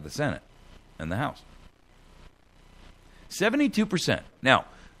upon by the Senate and the House. 72%. Now,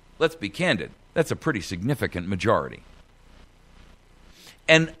 let's be candid. That's a pretty significant majority.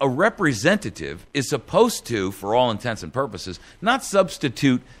 And a representative is supposed to, for all intents and purposes, not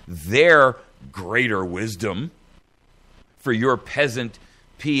substitute their greater wisdom for your peasant,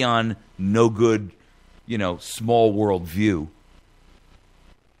 peon, no good, small world view.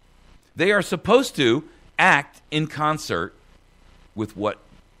 They are supposed to act in concert with what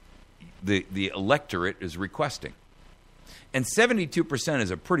the electorate is requesting. And 72% is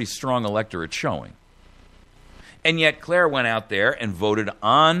a pretty strong electorate showing. And yet Claire went out there and voted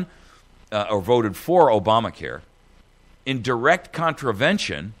for Obamacare in direct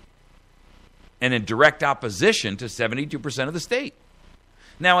contravention and in direct opposition to 72% of the state.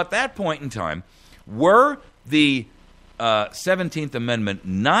 Now, at that point in time, were the 17th Amendment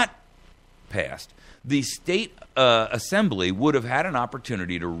not passed, the state assembly would have had an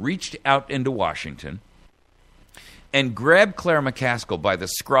opportunity to reach out into Washington and grab Claire McCaskill by the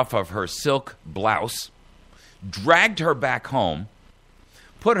scruff of her silk blouse, dragged her back home,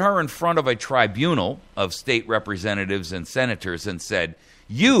 put her in front of a tribunal of state representatives and senators and said,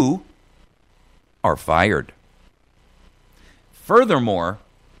 "You are fired. Furthermore,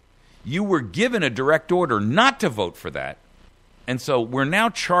 you were given a direct order not to vote for that, and so we're now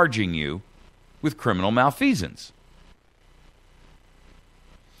charging you with criminal malfeasance."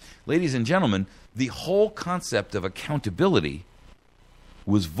 Ladies and gentlemen, the whole concept of accountability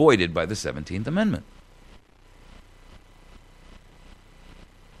was voided by the 17th Amendment.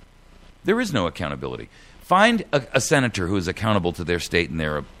 There is no accountability. Find a senator who is accountable to their state and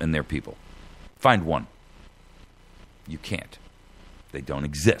their people. Find one. You can't. They don't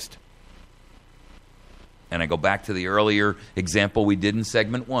exist. And I go back to the earlier example we did in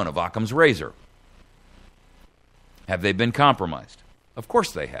segment 1 of Occam's razor. Have they been compromised? Of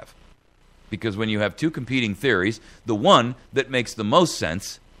course they have. Because when you have two competing theories, the one that makes the most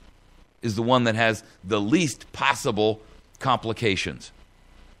sense is the one that has the least possible complications.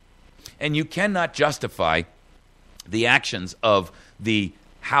 And you cannot justify the actions of the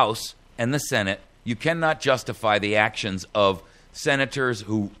House and the Senate. You cannot justify the actions of senators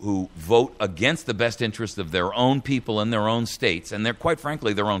who vote against the best interest of their own people in their own states and quite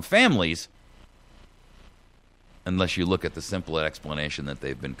frankly, their own families, unless you look at the simple explanation that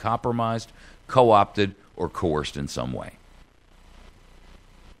they've been compromised, co-opted, or coerced in some way.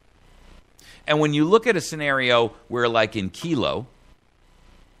 And when you look at a scenario where, like in Kelo,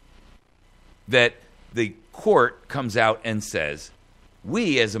 that the court comes out and says,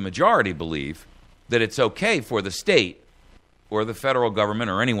 we as a majority believe that it's okay for the state or the federal government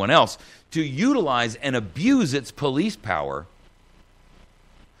or anyone else to utilize and abuse its police power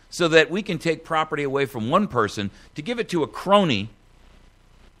so that we can take property away from one person to give it to a crony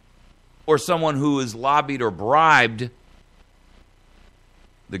or someone who has lobbied or bribed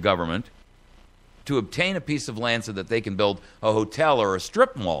the government to obtain a piece of land so that they can build a hotel or a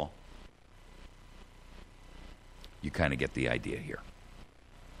strip mall. You kind of get the idea here.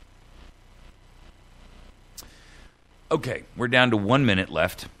 Okay, we're down to 1 minute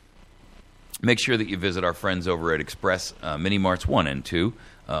left. Make sure that you visit our friends over at Express Mini Marts 1 and 2.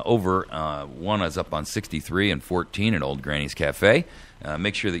 One is up on 63 and 14 at Old Granny's Cafe.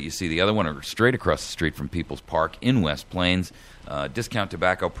 Make sure that you see the other one are straight across the street from People's Park in West Plains. Discount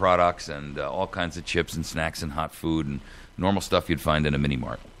tobacco products and all kinds of chips and snacks and hot food and normal stuff you'd find in a mini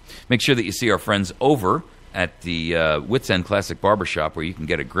mart. Make sure that you see our friends over at the Wits End Classic Barbershop, where you can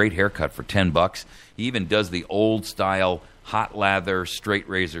get a great haircut for $10. He even does the old-style hot lather straight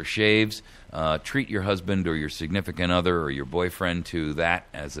razor shaves. Treat your husband or your significant other or your boyfriend to that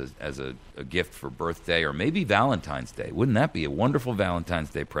as a gift for birthday or maybe Valentine's Day. Wouldn't that be a wonderful Valentine's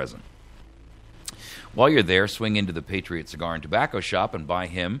Day present? While you're there, swing into the Patriot Cigar and Tobacco Shop and buy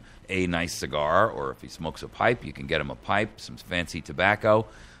him a nice cigar, or if he smokes a pipe, you can get him a pipe, some fancy tobacco.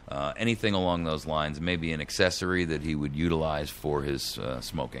 Anything along those lines, maybe an accessory that he would utilize for his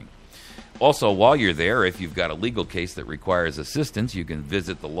smoking. Also, while you're there, if you've got a legal case that requires assistance, you can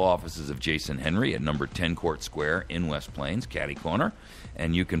visit the law offices of Jason Henry at number 10 Court Square in West Plains, Catty Corner.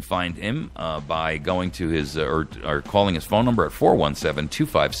 And you can find him by going to his or calling his phone number at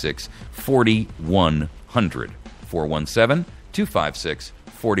 417-256-4100.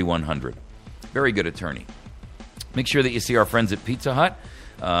 417-256-4100. Very good attorney. Make sure that you see our friends at Pizza Hut.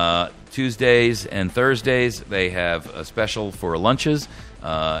 Tuesdays and Thursdays, they have a special for lunches,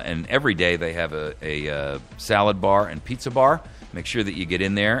 and every day they have a salad bar and pizza bar. Make sure that you get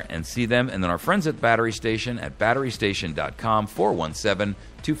in there and see them. And then our friends at Battery Station at batterystation.com,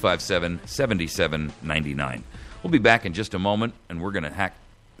 417-257-7799. We'll be back in just a moment, and we're going to hack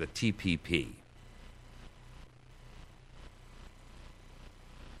the TPP.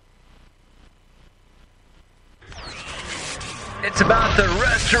 It's about the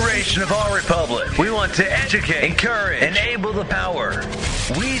restoration of our republic. We want to educate, encourage, enable the power.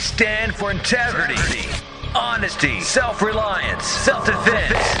 We stand for integrity, honesty, self-reliance,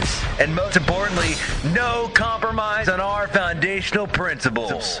 self-defense, and most importantly, no compromise on our foundational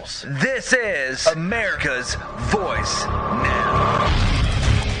principles. This is America's Voice Now.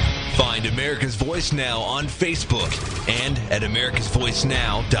 Find America's Voice Now on Facebook and at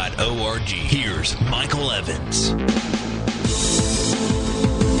americasvoicenow.org. Here's Michael Evans.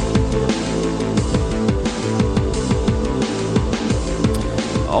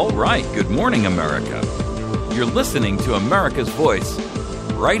 All right. Good morning, America. You're listening to America's Voice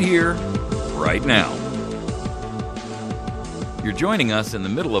right here, right now. You're joining us in the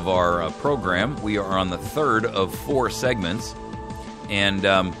middle of our program. We are on the third of 4 segments,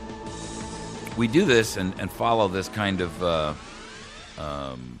 and we do this and follow this kind of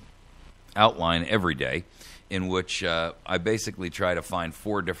outline every day, in which I basically try to find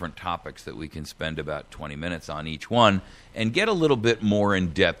 4 different topics that we can spend about 20 minutes on each one and get a little bit more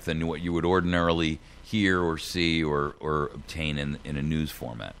in depth than what you would ordinarily hear or see or obtain in a news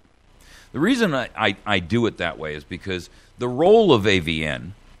format. The reason I do it that way is because the role of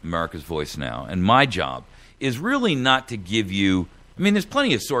AVN, America's Voice Now, and my job is really not to give you, I mean, there's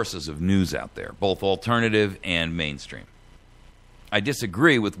plenty of sources of news out there, both alternative and mainstream. I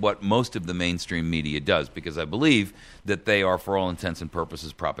disagree with what most of the mainstream media does because I believe that they are, for all intents and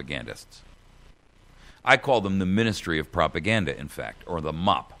purposes, propagandists. I call them the Ministry of Propaganda, in fact, or the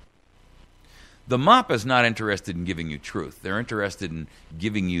MOP. The MOP is not interested in giving you truth. They're interested in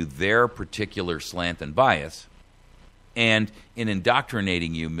giving you their particular slant and bias and in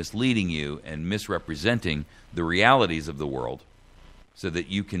indoctrinating you, misleading you, and misrepresenting the realities of the world so that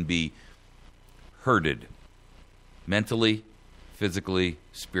you can be herded mentally, physically,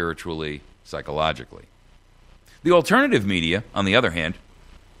 spiritually, psychologically. The alternative media, on the other hand,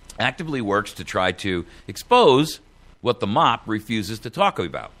 actively works to try to expose what the MOP refuses to talk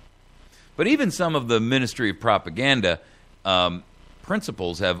about. But even some of the Ministry of Propaganda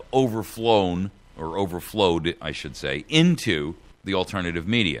principles have overflowed, I should say, into the alternative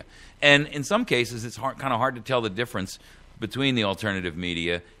media. And in some cases, it's kind of hard to tell the difference between the alternative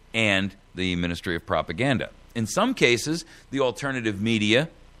media and the Ministry of Propaganda. In some cases, the alternative media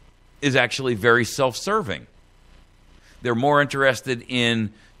is actually very self-serving. They're more interested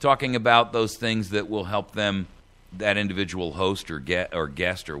in talking about those things that will help them, that individual host or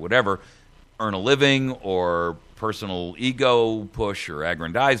guest or whatever, earn a living or personal ego push or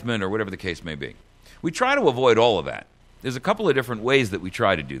aggrandizement or whatever the case may be. We try to avoid all of that. There's a couple of different ways that we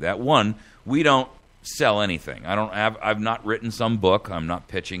try to do that. One, we don't sell anything. I've not written some book. I'm not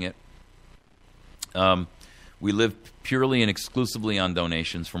pitching it. We live purely and exclusively on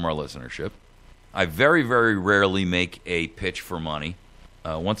donations from our listenership. I very, very rarely make a pitch for money.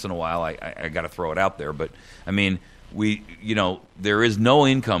 Once in a while, I got to throw it out there. But, I mean, there is no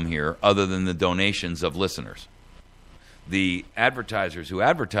income here other than the donations of listeners. The advertisers who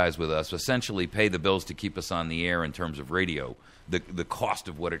advertise with us essentially pay the bills to keep us on the air in terms of radio, the cost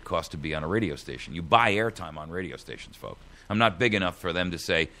of what it costs to be on a radio station. You buy airtime on radio stations, folks. I'm not big enough for them to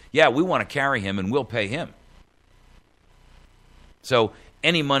say, yeah, we want to carry him and we'll pay him. So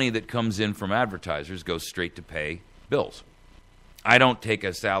any money that comes in from advertisers goes straight to pay bills. I don't take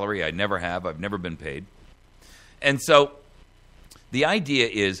a salary. I never have. I've never been paid. And so the idea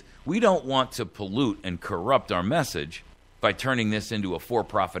is we don't want to pollute and corrupt our message by turning this into a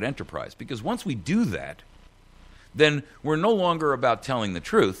for-profit enterprise. Because once we do that, then we're no longer about telling the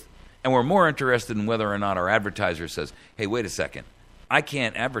truth, and we're more interested in whether or not our advertiser says, hey, wait a second, I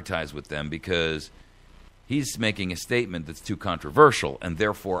can't advertise with them because he's making a statement that's too controversial, and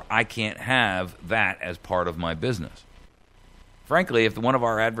therefore I can't have that as part of my business. Frankly, if one of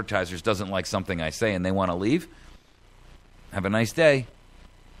our advertisers doesn't like something I say and they want to leave, have a nice day.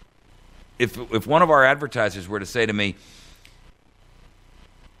 If one of our advertisers were to say to me,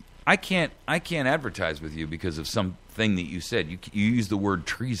 I can't advertise with you because of something that you said. You use the word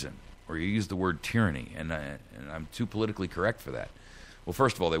treason or you use the word tyranny, and I'm too politically correct for that. Well,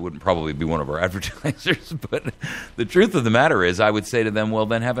 first of all, they wouldn't probably be one of our advertisers, but the truth of the matter is I would say to them, well,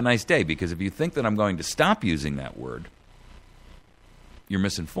 then have a nice day, because if you think that I'm going to stop using that word, you're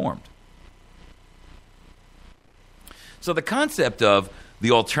misinformed. So the concept of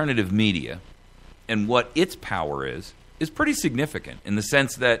the alternative media and what its power is pretty significant in the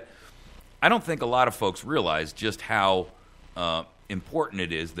sense that I don't think a lot of folks realize just how important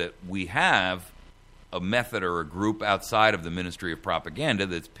it is that we have a method or a group outside of the Ministry of Propaganda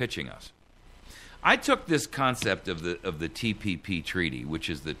that's pitching us. I took this concept of the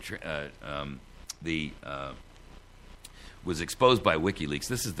was exposed by WikiLeaks.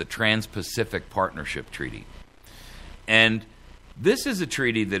 This is the Trans-Pacific Partnership Treaty. And this is a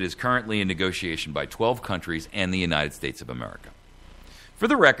treaty that is currently in negotiation by 12 countries and the United States of America. For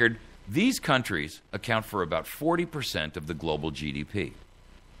the record, these countries account for about 40% of the global GDP.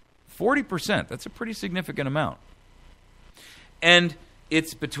 40%, that's a pretty significant amount. And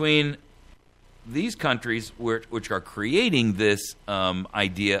it's between these countries which are creating this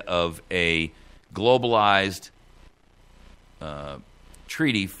idea of a globalized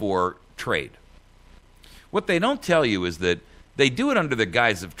treaty for trade. What they don't tell you is that they do it under the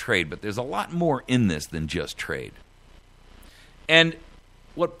guise of trade, but there's a lot more in this than just trade. And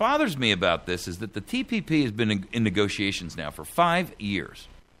what bothers me about this is that the TPP has been in negotiations now for 5 years.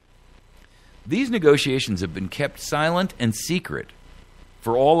 These negotiations have been kept silent and secret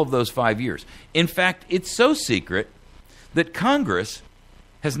for all of those 5 years. In fact, it's so secret that Congress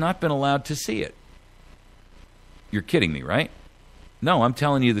has not been allowed to see it. You're kidding me, right? No, I'm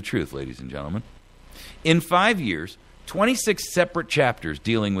telling you the truth, ladies and gentlemen. In 5 years, 26 separate chapters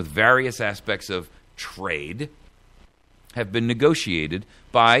dealing with various aspects of trade have been negotiated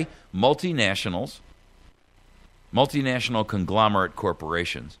by multinational conglomerate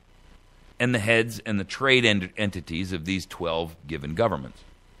corporations and the heads and the trade entities of these 12 given governments.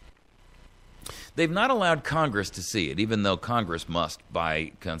 They've not allowed Congress to see it, even though Congress must,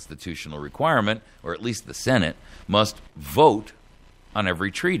 by constitutional requirement, or at least the Senate, must vote on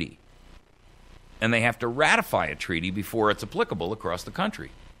every treaty. And they have to ratify a treaty before it's applicable across the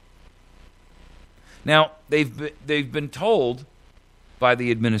country. Now, they've been told by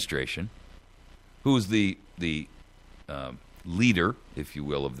the administration, who's the leader, if you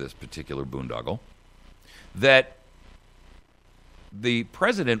will, of this particular boondoggle, that the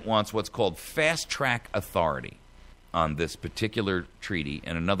president wants what's called fast-track authority on this particular treaty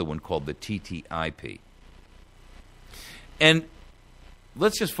and another one called the TTIP. And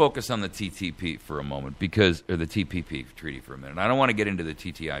let's just focus on the TTP for a moment, or the TPP treaty for a minute. I don't want to get into the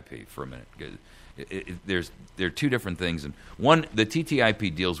TTIP for a minute, because there are two different things. And one, the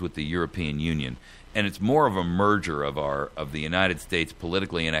TTIP deals with the European Union, and it's more of a merger of the United States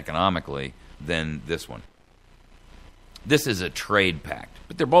politically and economically than this one. This is a trade pact,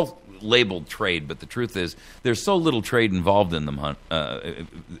 but they're both labeled trade. But the truth is, there's so little trade involved in them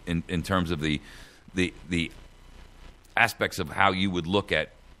in terms of the aspects of how you would look at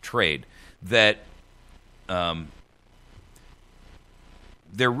trade, that they're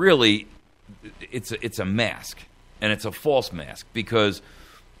really it's a mask, and it's a false mask, because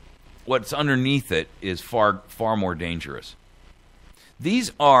what's underneath it is far more dangerous.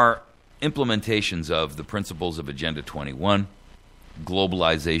 These are implementations of the principles of Agenda 21,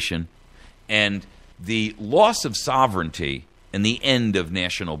 globalization, and the loss of sovereignty and the end of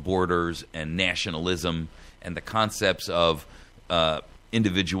national borders and nationalism and the concepts of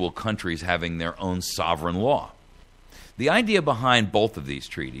individual countries having their own sovereign law. The idea behind both of these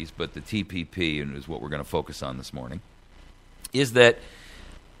treaties, but the TPP, and is what we're going to focus on this morning, is that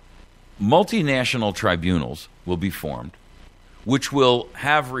multinational tribunals will be formed, which will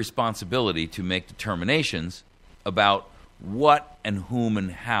have responsibility to make determinations about what and whom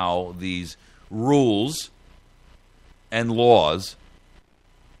and how these rules and laws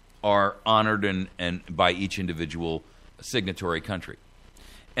are honored and by each individual signatory country.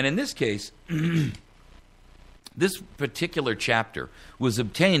 And in this case, this particular chapter was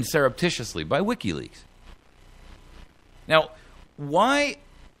obtained surreptitiously by WikiLeaks. Now, why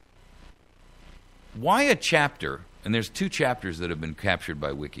a chapter, and there's two chapters that have been captured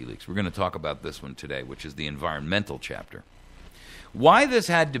by WikiLeaks. We're going to talk about this one today, which is the environmental chapter. Why this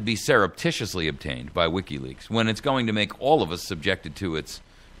had to be surreptitiously obtained by WikiLeaks when it's going to make all of us subjected to its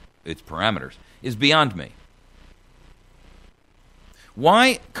parameters is beyond me.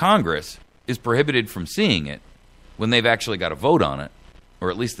 Why Congress is prohibited from seeing it when they've actually got a vote on it,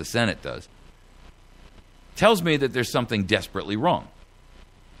 or at least the Senate does, tells me that there's something desperately wrong.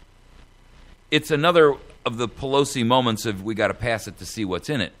 It's another of the Pelosi moments of we got to pass it to see what's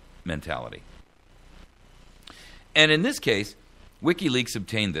in it mentality. And in this case, WikiLeaks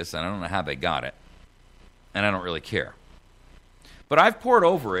obtained this, and I don't know how they got it, and I don't really care. But I've pored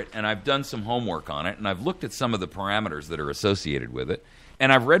over it, and I've done some homework on it, and I've looked at some of the parameters that are associated with it,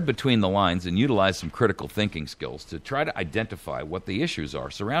 and I've read between the lines and utilized some critical thinking skills to try to identify what the issues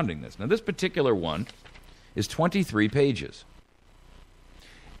are surrounding this. Now, this particular one is 23 pages.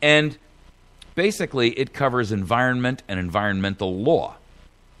 And basically, it covers environment and environmental law.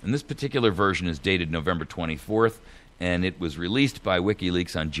 And this particular version is dated November 24th, and it was released by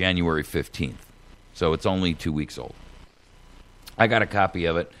WikiLeaks on January 15th. So it's only 2 weeks old. I got a copy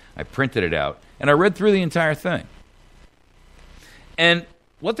of it, I printed it out, and I read through the entire thing. And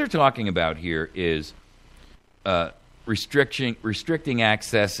what they're talking about here is restricting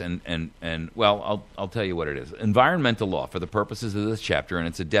access and well, I'll tell you what it is. Environmental law, for the purposes of this chapter, and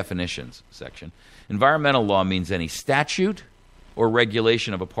it's a definitions section. Environmental law means any statute or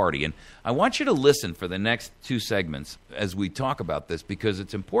regulation of a party. And I want you to listen for the next two segments as we talk about this, because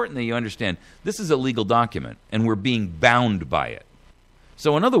it's important that you understand this is a legal document and we're being bound by it.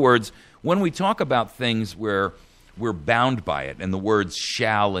 So in other words, when we talk about things where we're bound by it and the words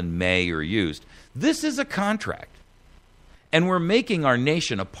shall and may are used, this is a contract. And we're making our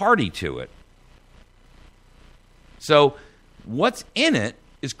nation a party to it. So what's in it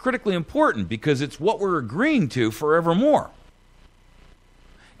is critically important because it's what we're agreeing to forevermore.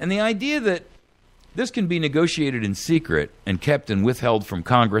 And the idea that this can be negotiated in secret and kept and withheld from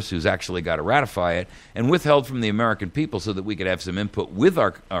Congress, who's actually got to ratify it, and withheld from the American people so that we could have some input with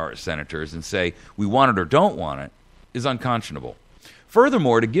our senators and say we want it or don't want it, is unconscionable.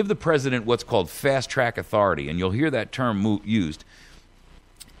 Furthermore, to give the president what's called fast-track authority, and you'll hear that term used,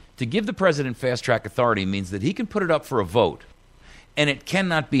 to give the president fast-track authority means that he can put it up for a vote, and it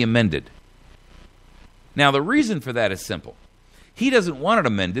cannot be amended. Now, the reason for that is simple. He doesn't want it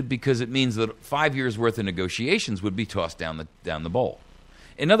amended because it means that 5 years' worth of negotiations would be tossed down the bowl.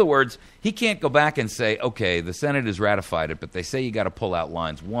 In other words, he can't go back and say, okay, the Senate has ratified it, but they say you got to pull out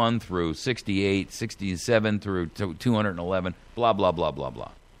lines 1 through 68, 67 through 211, blah, blah, blah, blah,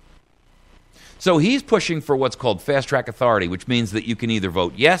 blah. So he's pushing for what's called fast-track authority, which means that you can either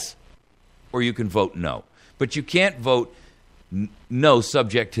vote yes or you can vote no. But you can't vote no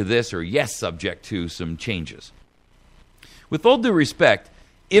subject to this or yes subject to some changes. With all due respect,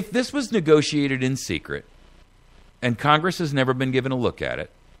 if this was negotiated in secret, and Congress has never been given a look at it,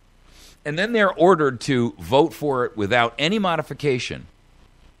 and then they're ordered to vote for it without any modification,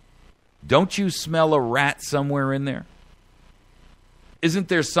 don't you smell a rat somewhere in there? Isn't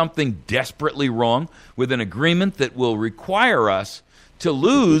there something desperately wrong with an agreement that will require us to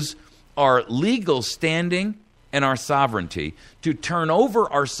lose our legal standing and our sovereignty, to turn over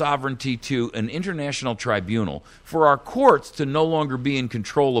our sovereignty to an international tribunal, for our courts to no longer be in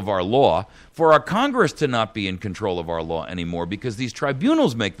control of our law, for our Congress to not be in control of our law anymore because these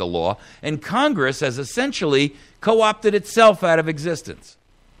tribunals make the law, and Congress has essentially co-opted itself out of existence?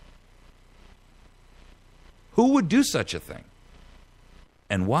 Who would do such a thing?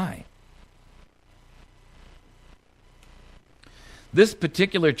 And why? This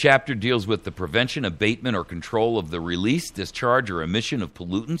particular chapter deals with the prevention, abatement, or control of the release, discharge, or emission of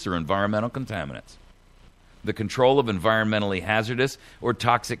pollutants or environmental contaminants, the control of environmentally hazardous or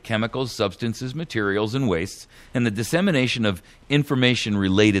toxic chemicals, substances, materials, and wastes, and the dissemination of information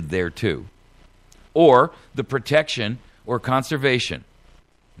related thereto, or the protection or conservation.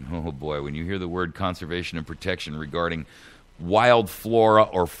 Oh boy, when you hear the word conservation and protection regarding wild flora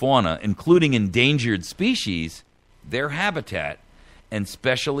or fauna, including endangered species, their habitat, and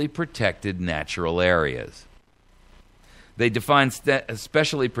specially protected natural areas. They define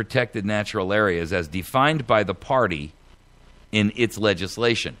specially protected natural areas as defined by the party in its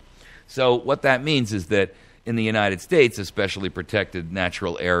legislation. So what that means is that in the United States, a specially protected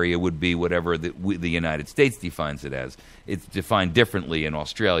natural area would be whatever the United States defines it as. It's defined differently in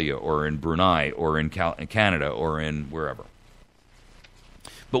Australia or in Brunei or in Canada or in wherever.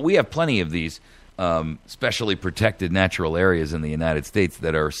 But we have plenty of these specially protected natural areas in the United States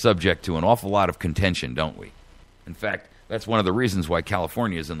that are subject to an awful lot of contention, don't we? In fact, that's one of the reasons why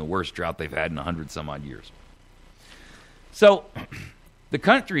California is in the worst drought they've had in 100-some-odd years. So, the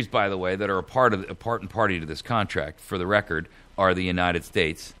countries, by the way, that are a part and party to this contract, for the record, are the United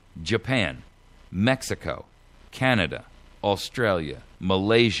States, Japan, Mexico, Canada, Australia,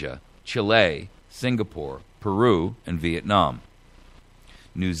 Malaysia, Chile, Singapore, Peru, and Vietnam.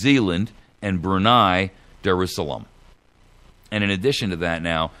 New Zealand, and Brunei Darussalam. And in addition to that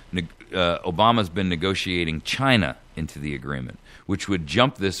now, Obama's been negotiating China into the agreement, which would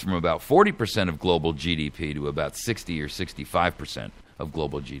jump this from about 40% of global GDP to about 60 or 65% of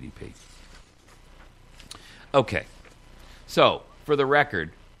global GDP. Okay, so for the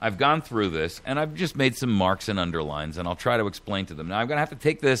record, I've gone through this, and I've just made some marks and underlines, and I'll try to explain to them. Now, I'm going to have to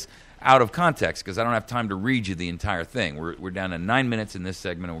take this out of context because I don't have time to read you the entire thing. We're down to 9 minutes in this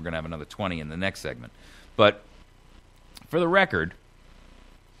segment, and we're going to have another 20 in the next segment. But for the record,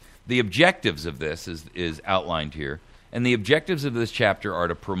 the objectives of this is outlined here, and the objectives of this chapter are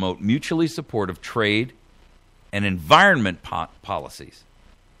to promote mutually supportive trade and environment policies,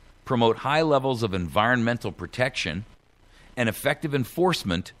 promote high levels of environmental protection, and effective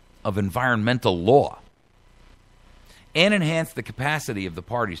enforcement of environmental law, and enhance the capacity of the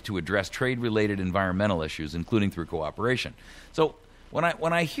parties to address trade-related environmental issues, including through cooperation. So when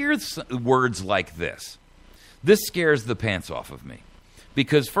I hear words like this scares the pants off of me.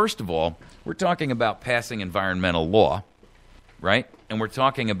 Because, first of all, we're talking about passing environmental law, right? And we're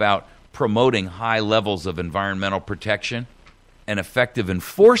talking about promoting high levels of environmental protection and effective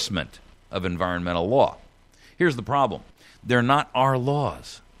enforcement of environmental law. Here's the problem. They're not our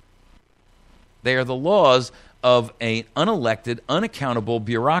laws. They are the laws of an unelected, unaccountable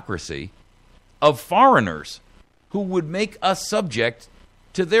bureaucracy of foreigners who would make us subject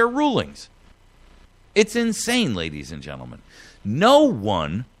to their rulings. It's insane, ladies and gentlemen. No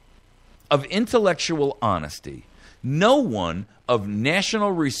one of intellectual honesty, no one of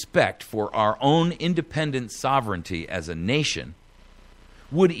national respect for our own independent sovereignty as a nation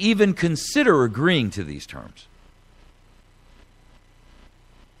would even consider agreeing to these terms.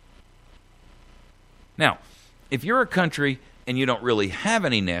 Now, if you're a country and you don't really have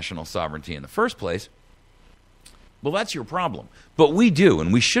any national sovereignty in the first place, well, that's your problem. But we do,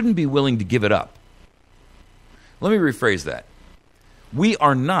 and we shouldn't be willing to give it up. Let me rephrase that. We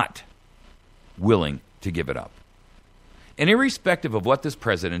are not willing to give it up. And irrespective of what this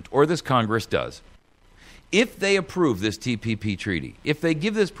president or this Congress does, if they approve this TPP treaty, if they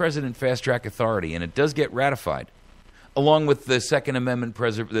give this president fast-track authority and it does get ratified, along with the Second Amendment,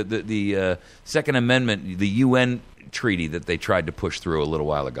 the Second Amendment, the UN treaty that they tried to push through a little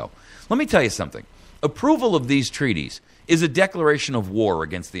while ago. Let me tell you something. Approval of these treaties is a declaration of war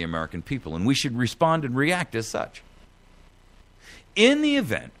against the American people, and we should respond and react as such. In the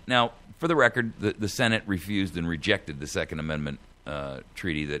event, now, for the record, the Senate refused and rejected the Second Amendment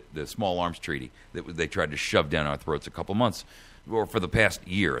treaty, the small arms treaty that they tried to shove down our throats a couple months, or for the past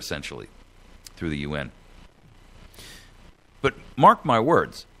year, essentially, through the UN. But mark my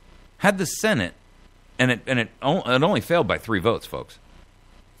words, had the Senate, and it only failed by 3 votes, folks.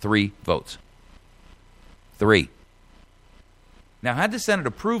 3 votes. 3. Now, had the Senate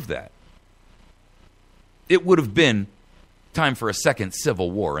approved that, it would have been time for a second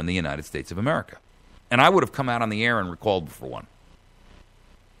civil war in the United States of America. And I would have come out on the air and recalled for one.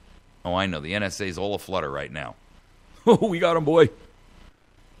 Oh, I know, the NSA is all aflutter right now. Oh, we got him, boy.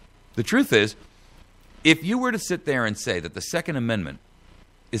 The truth is, if you were to sit there and say that the Second Amendment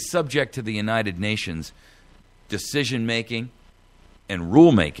is subject to the United Nations decision-making and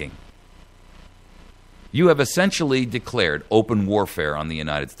rulemaking, you have essentially declared open warfare on the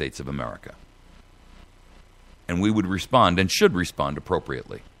United States of America. And we would respond and should respond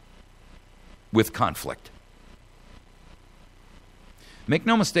appropriately with conflict. Make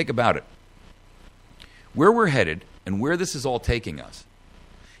no mistake about it. Where we're headed and where this is all taking us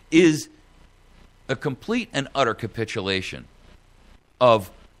is a complete and utter capitulation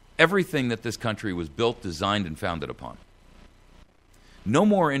of everything that this country was built, designed, and founded upon. No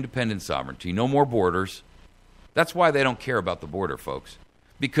more independent sovereignty, no more borders. That's why they don't care about the border, folks.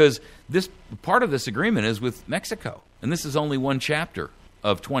 Because this part of this agreement is with Mexico, and this is only one chapter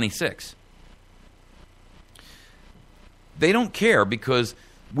of 26. They don't care because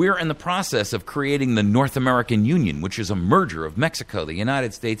we're in the process of creating the North American Union, which is a merger of Mexico, the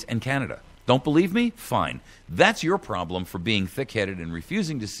United States, and Canada. Don't believe me? Fine. That's your problem for being thick-headed and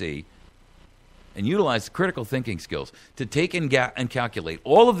refusing to see and utilize critical thinking skills to take and calculate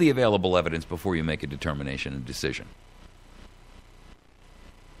all of the available evidence before you make a determination and decision.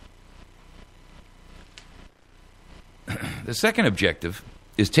 The second objective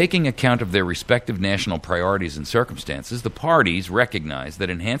is taking account of their respective national priorities and circumstances. The parties recognize that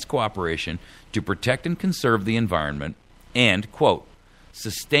enhanced cooperation to protect and conserve the environment and, quote,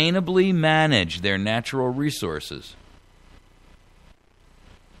 sustainably manage their natural resources.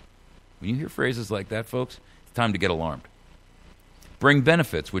 When you hear phrases like that, folks, it's time to get alarmed. Bring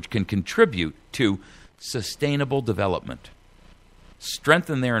benefits which can contribute to sustainable development,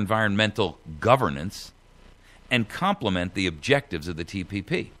 strengthen their environmental governance, and complement the objectives of the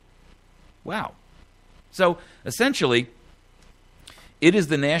TPP. Wow. So, essentially, it is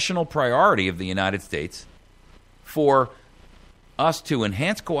the national priority of the United States for us to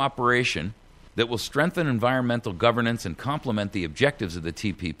enhance cooperation that will strengthen environmental governance and complement the objectives of the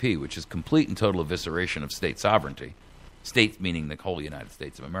TPP, which is complete and total evisceration of state sovereignty. State meaning the whole United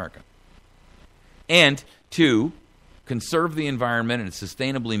States of America. And to conserve the environment and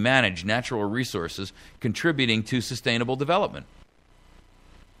sustainably manage natural resources, contributing to sustainable development.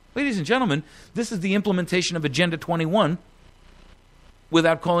 Ladies and gentlemen, this is the implementation of Agenda 21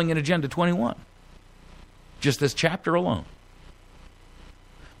 without calling it Agenda 21. Just this chapter alone.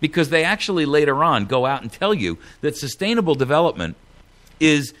 Because they actually later on go out and tell you that sustainable development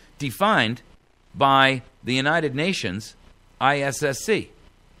is defined by the United Nations ISSC,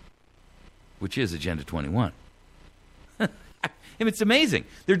 which is Agenda 21. I mean, it's amazing.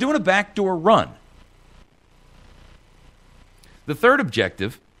 They're doing a backdoor run. The third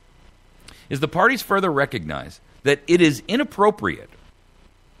objective is the parties further recognize that it is inappropriate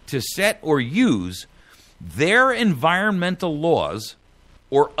to set or use their environmental laws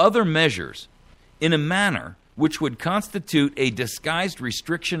or other measures in a manner which would constitute a disguised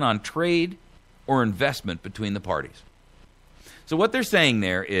restriction on trade or investment between the parties. So what they're saying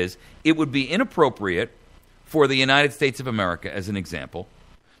there is it would be inappropriate for the United States of America, as an example,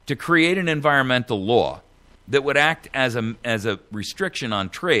 to create an environmental law that would act as a restriction on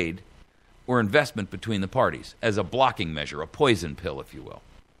trade or investment between the parties, as a blocking measure, a poison pill, if you will.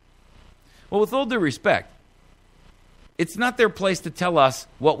 Well, with all due respect, it's not their place to tell us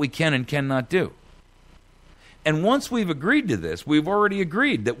what we can and cannot do. And once we've agreed to this, we've already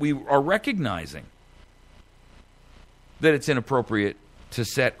agreed that we are recognizing that it's inappropriate to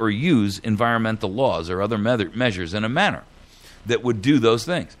set or use environmental laws or other measures in a manner that would do those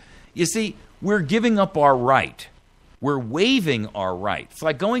things. You see, we're giving up our right. We're waiving our right. It's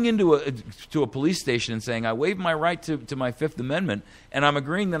like going into a police station and saying, I waive my right to my Fifth Amendment, and I'm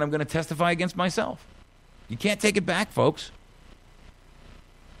agreeing that I'm going to testify against myself. You can't take it back, folks.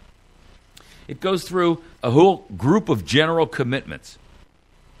 It goes through a whole group of general commitments.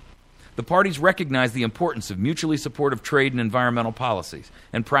 The parties recognize the importance of mutually supportive trade and environmental policies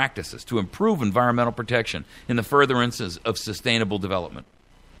and practices to improve environmental protection in the furtherances of sustainable development.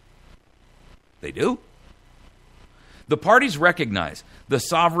 They do. The parties recognize the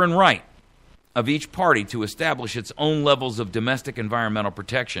sovereign right of each party to establish its own levels of domestic environmental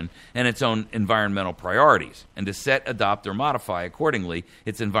protection and its own environmental priorities, and to set, adopt, or modify accordingly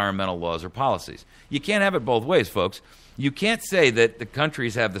its environmental laws or policies. You can't have it both ways, folks. You can't say that the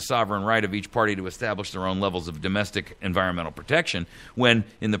countries have the sovereign right of each party to establish their own levels of domestic environmental protection when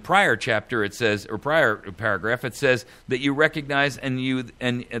in the prior chapter it says, or prior paragraph, it says that you recognize and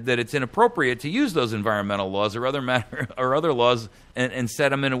that it's inappropriate to use those environmental laws or other laws and set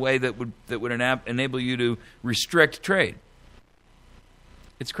them in a way that would enable you to restrict trade.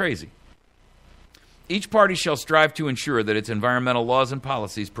 It's crazy. Each party shall strive to ensure that its environmental laws and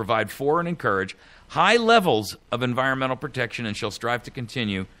policies provide for and encourage high levels of environmental protection and shall strive to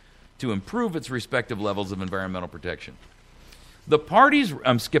continue to improve its respective levels of environmental protection. The parties,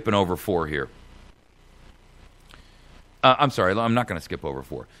 I'm skipping over 4 here. I'm sorry, I'm not going to skip over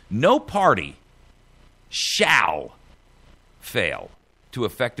 4. No party shall fail to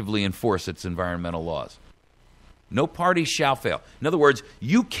effectively enforce its environmental laws. No party shall fail. In other words,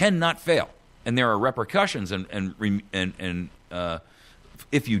 you cannot fail, and there are repercussions and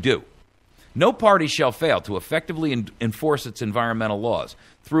if you do. No party shall fail to effectively enforce its environmental laws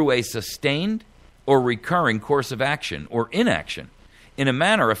through a sustained or recurring course of action or inaction in a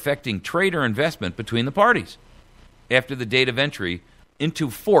manner affecting trade or investment between the parties after the date of entry into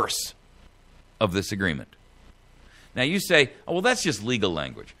force of this agreement. Now you say, oh, well, that's just legal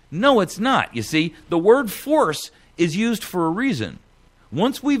language. No, it's not. You see, the word force is used for a reason.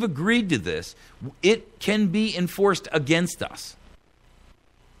 Once we've agreed to this, it can be enforced against us.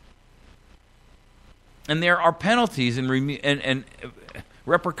 And there are penalties and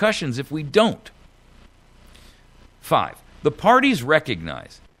repercussions if we don't. 5, the parties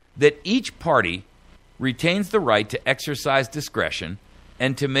recognize that each party retains the right to exercise discretion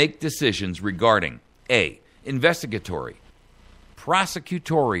and to make decisions regarding A, investigatory,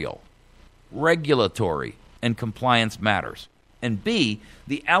 prosecutorial, regulatory, and compliance matters, and B,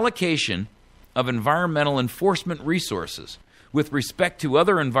 the allocation of environmental enforcement resources with respect to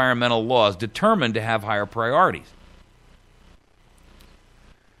other environmental laws determined to have higher priorities.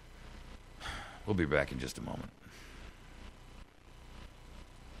 We'll be back in just a moment.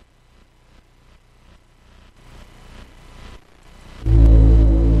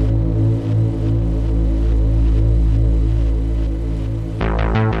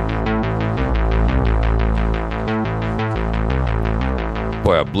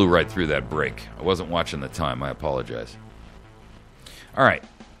 Boy, I blew right through that break. I wasn't watching the time. I apologize. All right.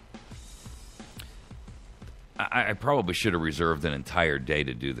 I probably should have reserved an entire day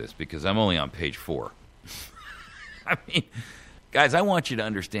to do this because I'm only on page 4. I mean, guys, I want you to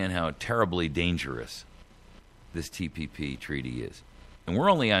understand how terribly dangerous this TPP treaty is. And we're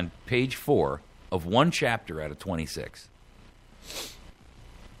only on page 4 of one chapter out of 26.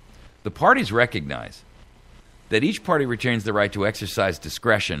 The parties recognize that each party retains the right to exercise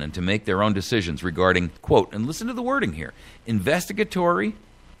discretion and to make their own decisions regarding, quote, and listen to the wording here, investigatory,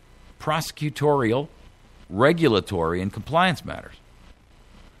 prosecutorial, regulatory, and compliance matters.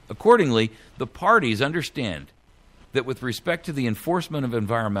 Accordingly, the parties understand that with respect to the enforcement of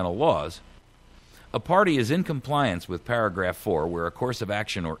environmental laws, a party is in compliance with paragraph 4, where a course of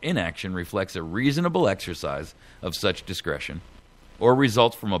action or inaction reflects a reasonable exercise of such discretion or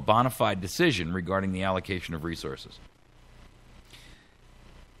results from a bona fide decision regarding the allocation of resources.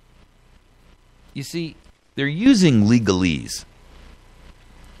 You see, they're using legalese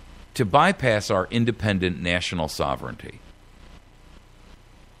to bypass our independent national sovereignty.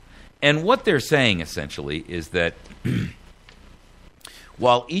 And what they're saying, essentially, is that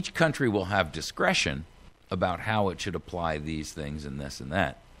while each country will have discretion about how it should apply these things and this and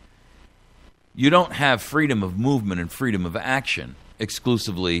that, you don't have freedom of movement and freedom of action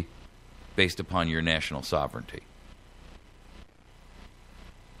exclusively based upon your national sovereignty.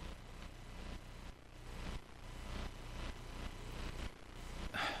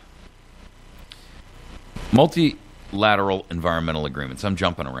 Multilateral environmental agreements. I'm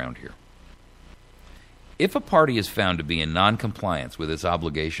jumping around here. If a party is found to be in non-compliance with its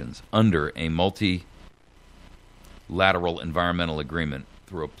obligations under a multilateral environmental agreement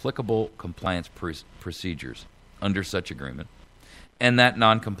through applicable compliance procedures under such agreement, and that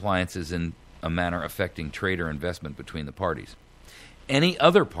non-compliance is in a manner affecting trade or investment between the parties, any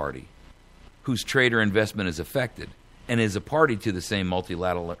other party whose trade or investment is affected and is a party to the same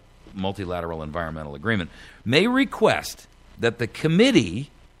multilateral environmental agreement may request that the committee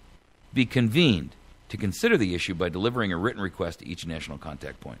be convened to consider the issue by delivering a written request to each national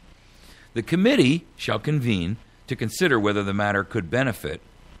contact point. The committee shall convene to consider whether the matter could benefit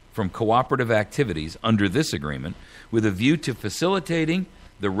from cooperative activities under this agreement with a view to facilitating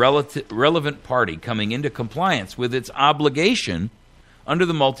the relevant party coming into compliance with its obligation under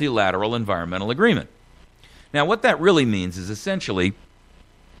the multilateral environmental agreement. Now, what that really means is essentially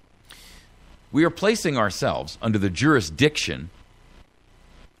we are placing ourselves under the jurisdiction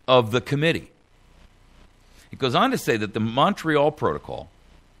of the committee. It goes on to say that the Montreal Protocol,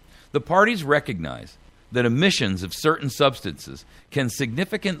 the parties recognize that emissions of certain substances can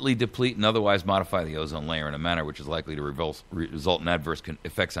significantly deplete and otherwise modify the ozone layer in a manner which is likely to result in adverse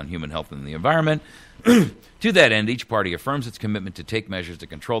effects on human health and the environment. To that end, each party affirms its commitment to take measures to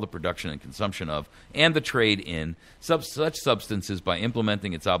control the production and consumption of and the trade in such substances by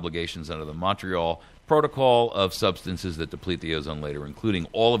implementing its obligations under the Montreal Protocol of substances that deplete the ozone layer, including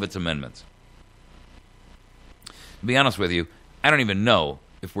all of its amendments. To be honest with you, I don't even know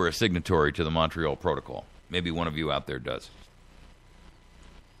if we're a signatory to the Montreal Protocol. Maybe one of you out there does.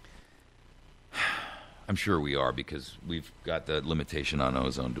 I'm sure we are because we've got the limitation on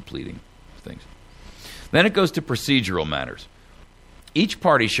ozone depleting things. Then it goes to procedural matters. Each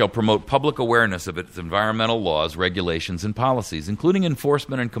party shall promote public awareness of its environmental laws, regulations, and policies, including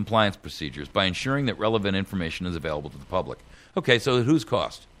enforcement and compliance procedures, by ensuring that relevant information is available to the public. Okay, so at whose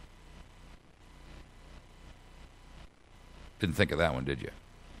cost? Didn't think of that one, did you?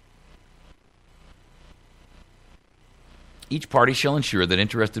 Each party shall ensure that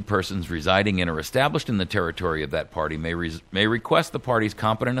interested persons residing in or established in the territory of that party may request the party's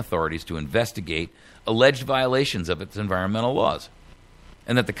competent authorities to investigate alleged violations of its environmental laws,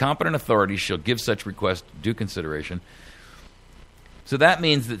 and that the competent authorities shall give such request due consideration. So that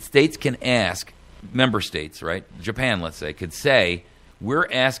means that states can ask, member states, right? Japan, let's say, could say,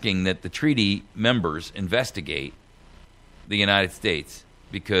 we're asking that the treaty members investigate the United States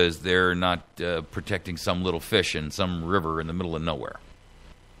because they're not protecting some little fish in some river in the middle of nowhere.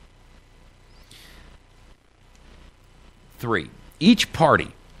 3, each party,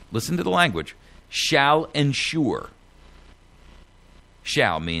 listen to the language, shall ensure.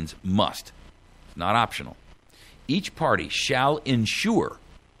 Shall means must. It's not optional. Each party shall ensure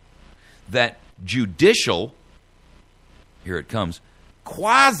that judicial, here it comes,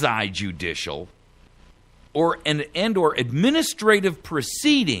 quasi-judicial, or administrative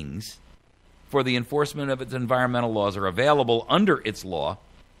proceedings for the enforcement of its environmental laws are available under its law.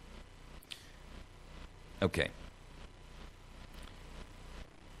 Okay.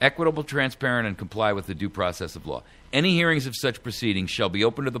 Equitable, transparent, and comply with the due process of law. Any hearings of such proceedings shall be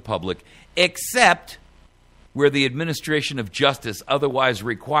open to the public, except where the administration of justice otherwise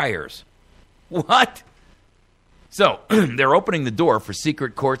requires. What? So, they're opening the door for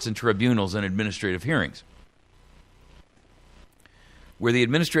secret courts and tribunals and administrative hearings, where the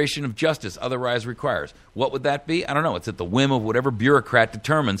administration of justice otherwise requires. What would that be? I don't know. It's at the whim of whatever bureaucrat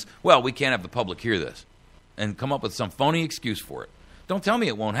determines, well, we can't have the public hear this, and come up with some phony excuse for it. Don't tell me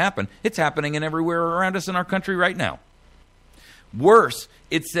it won't happen. It's happening in everywhere around us in our country right now. Worse,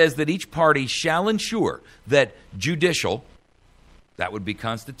 it says that each party shall ensure that judicial, that would be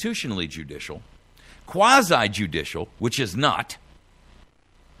constitutionally judicial, quasi-judicial, which is not,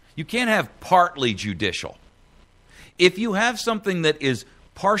 You can't have partly judicial. If you have something that is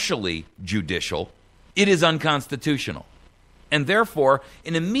partially judicial, it is unconstitutional, and therefore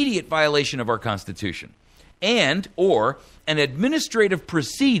an immediate violation of our Constitution, and or an administrative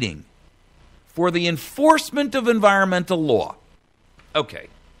proceeding for the enforcement of environmental law. Okay.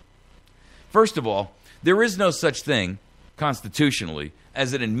 First of all, there is no such thing constitutionally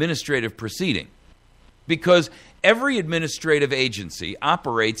as an administrative proceeding, because every administrative agency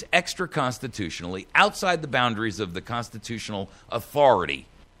operates extra-constitutionally outside the boundaries of the constitutional authority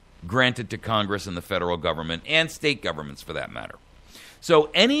granted to Congress and the federal government and state governments for that matter. So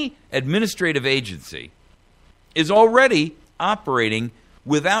any administrative agency is already operating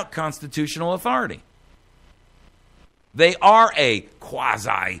without constitutional authority. They are a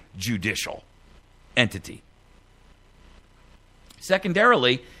quasi-judicial entity.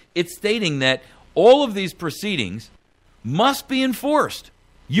 Secondarily, it's stating that all of these proceedings must be enforced.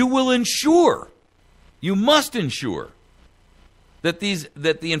 You must ensure that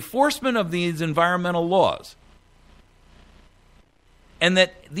the enforcement of these environmental laws, and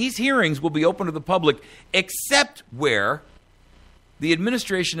that these hearings will be open to the public except where the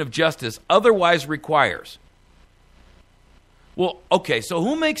administration of justice otherwise requires. Well, okay, so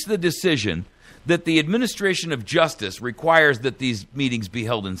who makes the decision that the administration of justice requires that these meetings be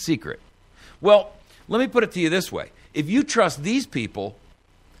held in secret? Well, let me put it to you this way. If you trust these people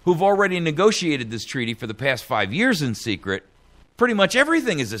who've already negotiated this treaty for the past 5 years in secret, pretty much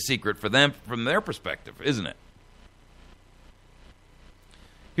everything is a secret for them from their perspective, isn't it?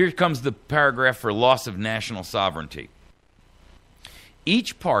 Here comes the paragraph for loss of national sovereignty.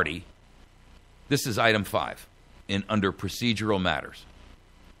 Each party, this is item 5, under procedural matters.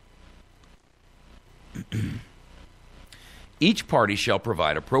 Each party shall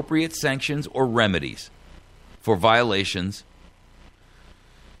provide appropriate sanctions or remedies for violations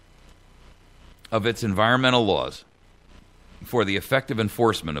of its environmental laws for the effective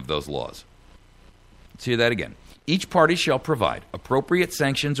enforcement of those laws. Let's hear that again. Each party shall provide appropriate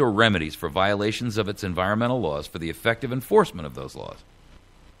sanctions or remedies for violations of its environmental laws for the effective enforcement of those laws.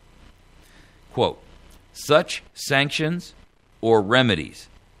 Quote, such sanctions or remedies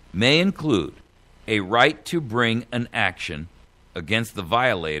may include a right to bring an action against the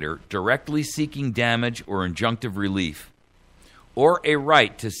violator directly seeking damage or injunctive relief, or a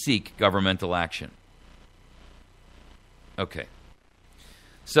right to seek governmental action. Okay.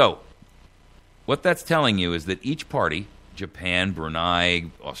 So, what that's telling you is that each party, Japan, Brunei,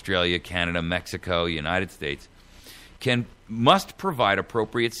 Australia, Canada, Mexico, United States, must provide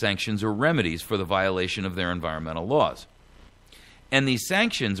appropriate sanctions or remedies for the violation of their environmental laws. And these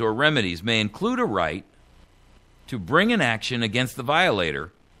sanctions or remedies may include a right to bring an action against the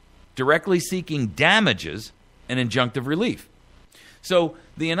violator directly seeking damages and injunctive relief. So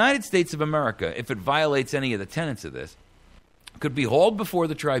the United States of America, if it violates any of the tenets of this, could be hauled before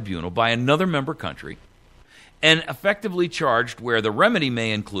the tribunal by another member country and effectively charged where the remedy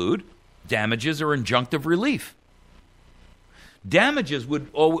may include damages or injunctive relief. Damages would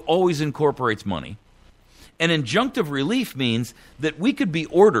always incorporates money. And injunctive relief means that we could be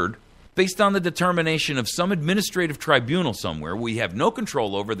ordered based on the determination of some administrative tribunal somewhere we have no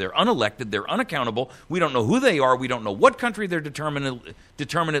control over. They're unelected. They're unaccountable. We don't know who they are. We don't know what country they're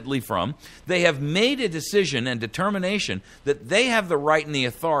determinately from. They have made a decision and determination that they have the right and the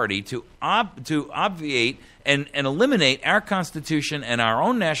authority to obviate and eliminate our Constitution and our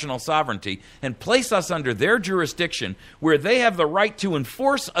own national sovereignty and place us under their jurisdiction where they have the right to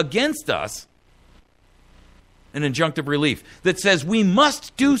enforce against us an injunctive relief that says we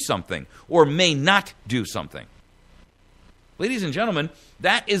must do something or may not do something. Ladies and gentlemen,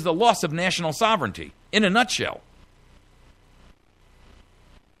 that is the loss of national sovereignty in a nutshell.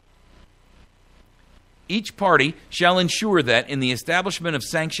 Each party shall ensure that in the establishment of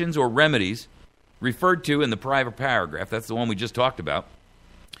sanctions or remedies referred to in the prior paragraph, that's the one we just talked about,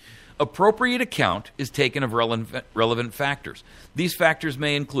 appropriate account is taken of relevant factors. These factors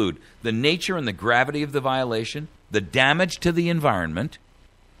may include the nature and the gravity of the violation, the damage to the environment,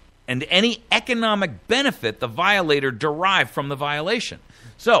 and any economic benefit the violator derived from the violation.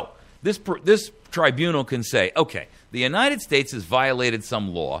 So, this tribunal can say, okay, the United States has violated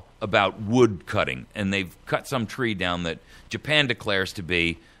some law about wood cutting, and they've cut some tree down that Japan declares to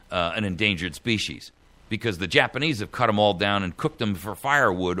be an endangered species, because the Japanese have cut them all down and cooked them for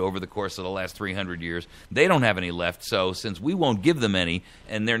firewood over the course of the last 300 years. They don't have any left, so since we won't give them any,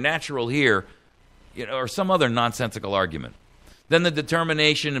 and they're natural here, or some other nonsensical argument. Then the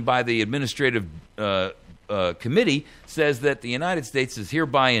determination by the administrative committee says that the United States is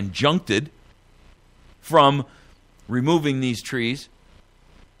hereby injuncted from removing these trees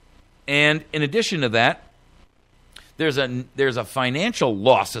And in addition to that, there's a financial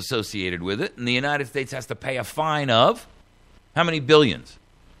loss associated with it, and the United States has to pay a fine of how many billions?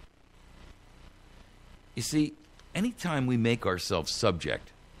 You see, anytime we make ourselves subject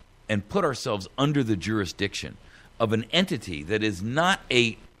and put ourselves under the jurisdiction of an entity that is not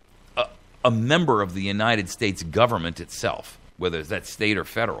a member of the United States government itself, whether that's state or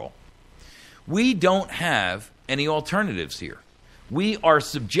federal, we don't have any alternatives here. We are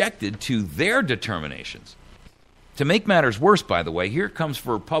subjected to their determinations. To make matters worse, by the way, here it comes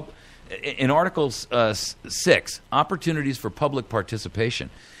for in Article 6, opportunities for public participation.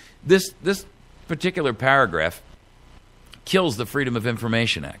 This particular paragraph kills the Freedom of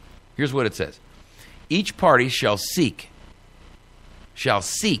Information Act. Here's what it says. Each party shall seek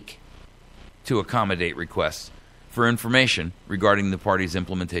to accommodate requests for information regarding the party's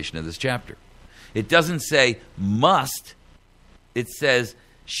implementation of this chapter. It doesn't say must, it says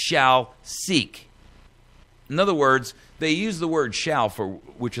shall seek. In other words, they use the word shall for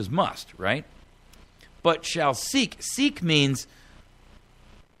which is must, right? But shall seek. Seek means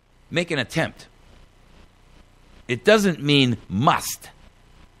make an attempt. It doesn't mean must.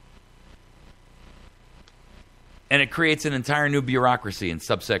 And it creates an entire new bureaucracy in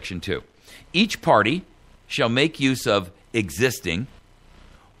subsection 2. Each party shall make use of existing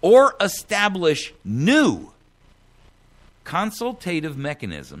or establish new consultative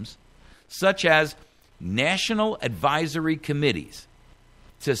mechanisms such as national advisory committees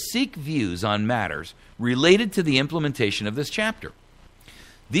to seek views on matters related to the implementation of this chapter.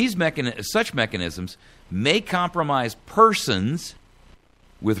 Such mechanisms may compromise persons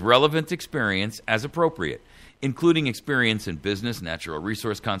with relevant experience as appropriate, including experience in business, natural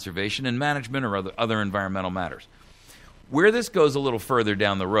resource conservation, and management or other environmental matters. Where this goes a little further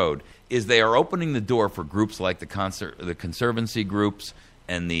down the road is they are opening the door for groups like the Conservancy groups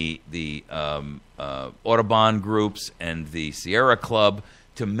and the Audubon groups and the Sierra Club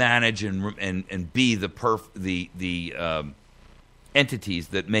to manage and be the entities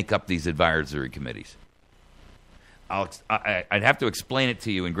that make up these advisory committees. I'd have to explain it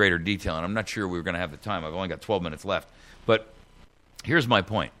to you in greater detail, and I'm not sure we're going to have the time. I've only got 12 minutes left. But here's my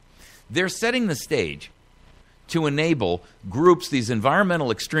point. They're setting the stage to enable groups, these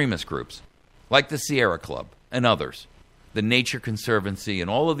environmental extremist groups, like the Sierra Club and others, the Nature Conservancy and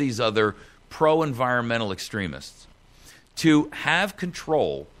all of these other pro-environmental extremists, to have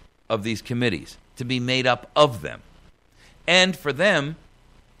control of these committees, to be made up of them, and for them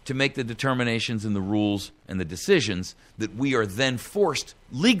to make the determinations and the rules and the decisions that we are then forced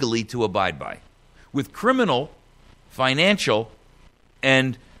legally to abide by, with criminal, financial,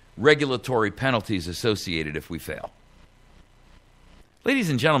 and regulatory penalties associated if we fail. Ladies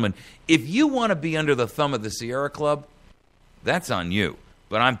and gentlemen, if you want to be under the thumb of the Sierra Club, that's on you.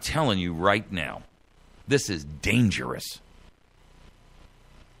 But I'm telling you right now, this is dangerous.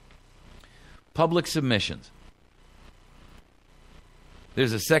 Public submissions.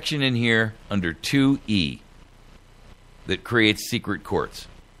 There's a section in here under 2E that creates secret courts.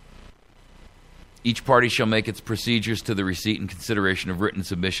 Each party shall make its procedures to the receipt and consideration of written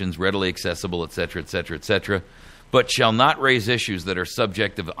submissions readily accessible, etc., etc., etc., but shall not raise issues that are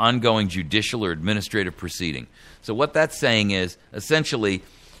subject of ongoing judicial or administrative proceeding. So what that's saying is, essentially,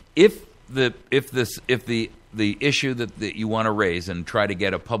 if the issue that you want to raise and try to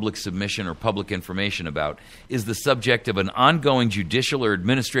get a public submission or public information about is the subject of an ongoing judicial or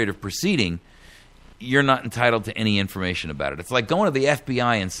administrative proceeding, you're not entitled to any information about it. It's like going to the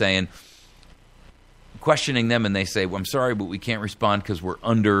FBI and saying, questioning them, and they say, well, I'm sorry, but we can't respond because we're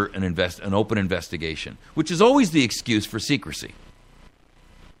under an open investigation, which is always the excuse for secrecy.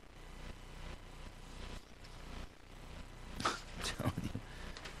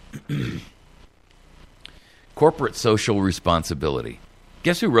 Corporate social responsibility.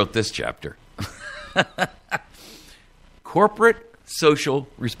 Guess who wrote this chapter? Corporate social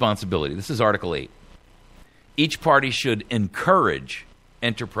responsibility. This is Article 8. Each party should encourage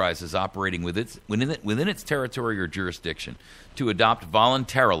enterprises operating within its territory or jurisdiction to adopt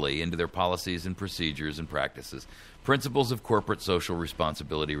voluntarily into their policies and procedures and practices principles of corporate social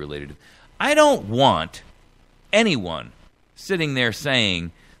responsibility related to. I don't want anyone sitting there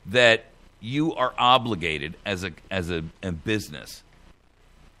saying that you are obligated as a business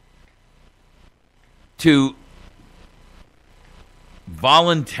to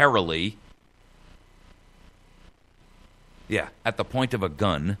voluntarily, at the point of a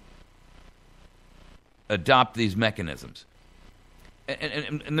gun, adopt these mechanisms.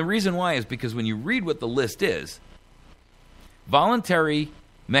 And the reason why is because when you read what the list is, voluntary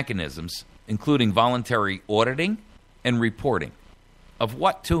mechanisms, including voluntary auditing and reporting, Of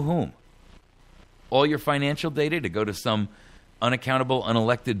what to whom? All your financial data to go to some unaccountable,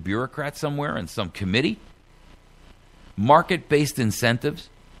 unelected bureaucrat somewhere in some committee? Market-based incentives,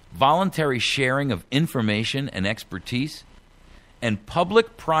 voluntary sharing of information and expertise, and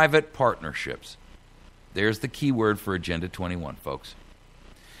public-private partnerships. There's the key word for Agenda 21, folks.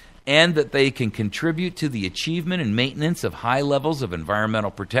 And that they can contribute to the achievement and maintenance of high levels of environmental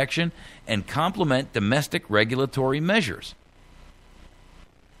protection and complement domestic regulatory measures.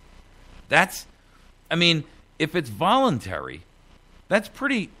 If it's voluntary, that's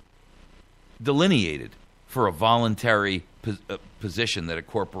pretty delineated for a voluntary position that a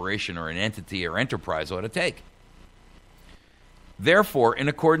corporation or an entity or enterprise ought to take. Therefore, in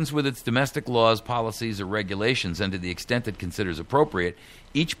accordance with its domestic laws, policies, or regulations, and to the extent it considers appropriate,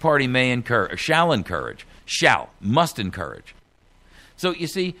 each party must encourage. So you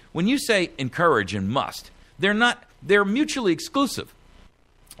see, when you say encourage and must, they're mutually exclusive.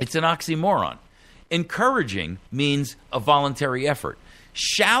 It's an oxymoron. Encouraging means a voluntary effort.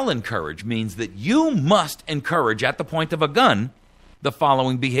 Shall encourage means that you must encourage at the point of a gun the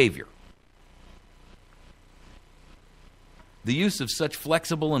following behavior. The use of such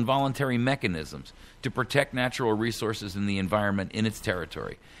flexible and voluntary mechanisms to protect natural resources and the environment in its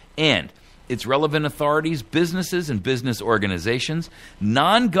territory, and its relevant authorities, businesses and business organizations,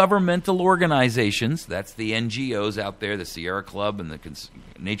 non-governmental organizations, that's the NGOs out there, the Sierra Club and the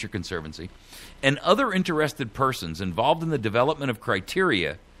Nature Conservancy, and other interested persons involved in the development of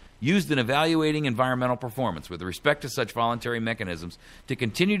criteria used in evaluating environmental performance with respect to such voluntary mechanisms to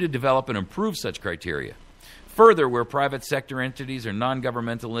continue to develop and improve such criteria. Further, where private sector entities or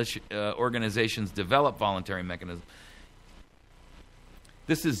non-governmental organizations develop voluntary mechanisms,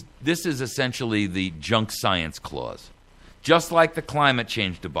 this is essentially the junk science clause. Just like the climate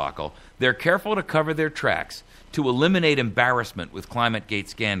change debacle, they're careful to cover their tracks to eliminate embarrassment with ClimateGate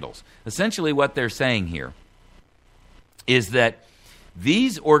scandals. Essentially what they're saying here is that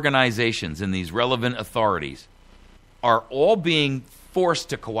these organizations and these relevant authorities are all being forced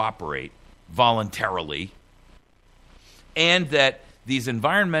to cooperate voluntarily, and that these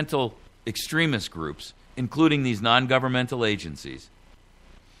environmental extremist groups, including these non-governmental agencies,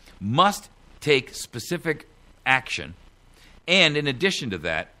 must take specific action. And in addition to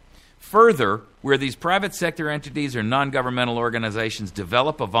that, further, where these private sector entities or non-governmental organizations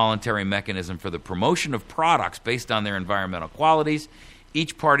develop a voluntary mechanism for the promotion of products based on their environmental qualities,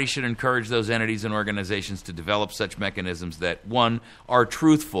 each party should encourage those entities and organizations to develop such mechanisms that, one, are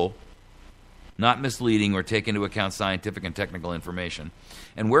truthful, not misleading, or take into account scientific and technical information,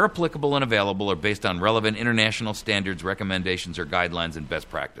 and where applicable and available are based on relevant international standards, recommendations, or guidelines and best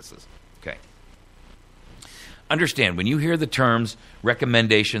practices. Okay. Understand, when you hear the terms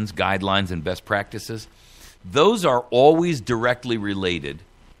recommendations, guidelines, and best practices, those are always directly related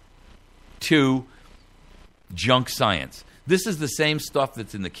to junk science. This is the same stuff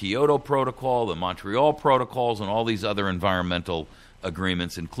that's in the Kyoto Protocol, the Montreal Protocols, and all these other environmental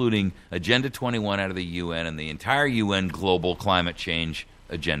agreements, including Agenda 21 out of the UN and the entire UN global climate change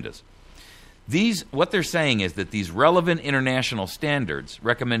agendas. What they're saying is that these relevant international standards,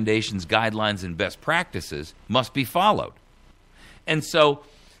 recommendations, guidelines, and best practices must be followed. And so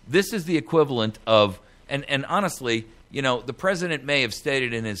this is the equivalent of, and honestly, the president may have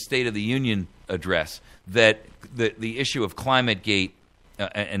stated in his State of the Union address that the issue of ClimateGate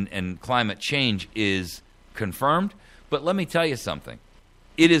and climate change is confirmed. But let me tell you something.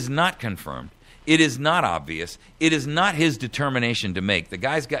 It is not confirmed. It is not obvious. It is not his determination to make. The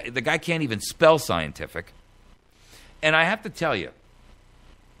guy can't even spell scientific. And I have to tell you,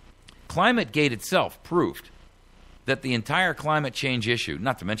 ClimateGate itself proved that the entire climate change issue,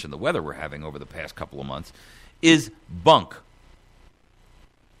 not to mention the weather we're having over the past couple of months, is bunk.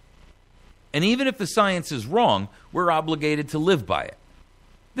 And even if the science is wrong, we're obligated to live by it.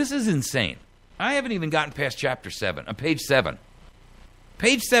 This is insane. I haven't even gotten past page 7.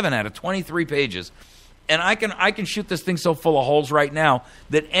 Page 7 out of 23 pages. And I can shoot this thing so full of holes right now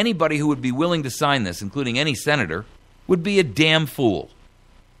that anybody who would be willing to sign this, including any senator, would be a damn fool.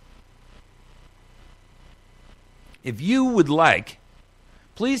 If you would like,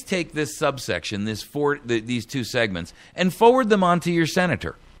 please take this subsection, these two segments, and forward them on to your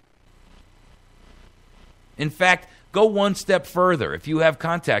senator. In fact, go one step further. If you have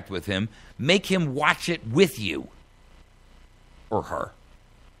contact with him, make him watch it with you. Or her.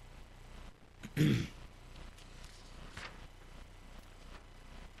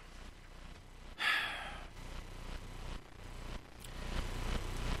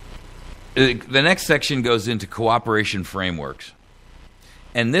 The next section goes into cooperation frameworks.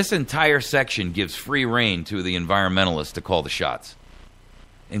 And this entire section gives free rein to the environmentalists to call the shots.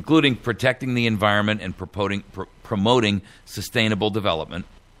 including protecting the environment and promoting sustainable development,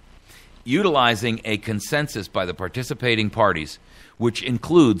 utilizing a consensus by the participating parties, which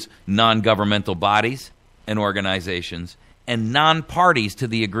includes non-governmental bodies and organizations and non-parties to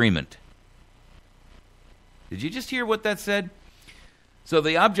the agreement. Did you just hear what that said? So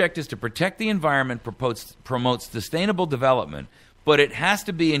the object is to protect the environment, promote sustainable development, but it has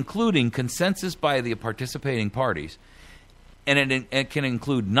to be including consensus by the participating parties, and it can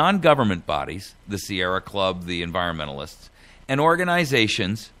include non-government bodies, the Sierra Club, the environmentalists, and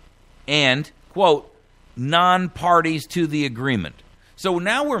organizations, and, quote, non-parties to the agreement. So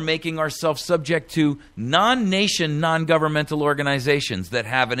now we're making ourselves subject to non-nation, non-governmental organizations that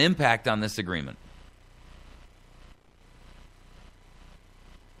have an impact on this agreement.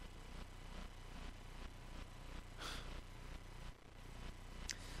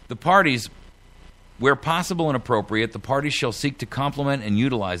 The parties, where possible and appropriate, the parties shall seek to complement and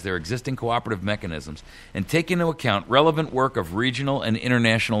utilize their existing cooperative mechanisms and take into account relevant work of regional and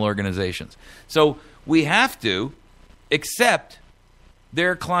international organizations. So we have to accept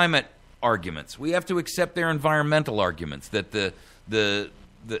their climate arguments. We have to accept their environmental arguments that the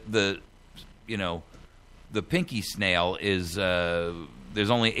pinky snail is there's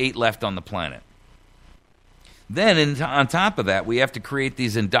only 8 left on the planet. Then, on top of that, we have to create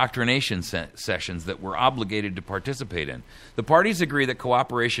these indoctrination sessions that we're obligated to participate in. The parties agree that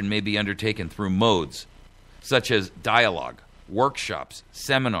cooperation may be undertaken through modes such as dialogue, workshops,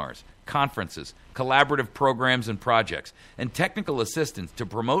 seminars, conferences, collaborative programs and projects, and technical assistance to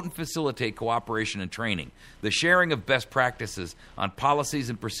promote and facilitate cooperation and training, the sharing of best practices on policies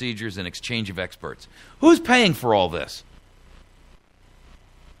and procedures, and exchange of experts. Who's paying for all this?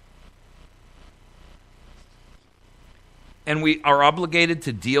 And we are obligated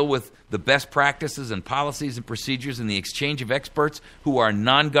to deal with the best practices and policies and procedures in the exchange of experts who are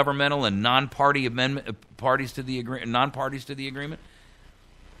non-governmental and non-parties to the agreement.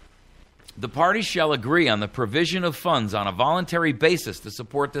 The parties shall agree on the provision of funds on a voluntary basis to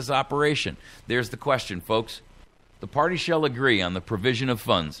support this operation. There's the question, folks. The parties shall agree on the provision of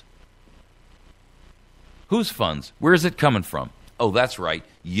funds. Whose funds? Where is it coming from? Oh, that's right,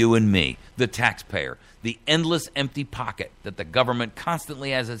 you and me, the taxpayer, the endless empty pocket that the government constantly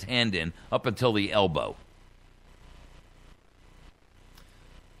has its hand in up until the elbow.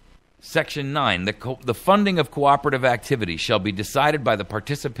 Section 9, the funding of cooperative activities shall be decided by the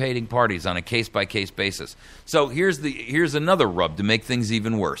participating parties on a case-by-case basis. So here's another rub to make things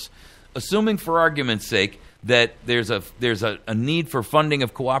even worse. Assuming, for argument's sake, that there's a need for funding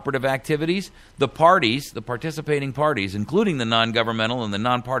of cooperative activities, the participating parties, including the non-governmental and the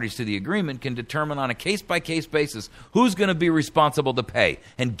non-parties to the agreement, can determine on a case-by-case basis who's going to be responsible to pay.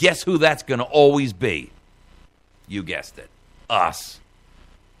 And guess who that's going to always be? You guessed it. Us.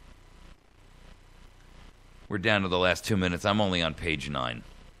 We're down to the last 2 minutes. I'm only on page 9.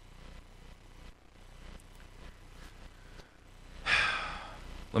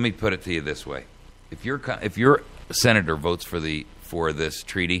 Let me put it to you this way. If your senator votes for this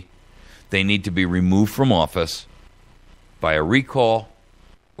treaty, they need to be removed from office by a recall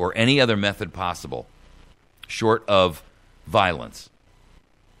or any other method possible, short of violence.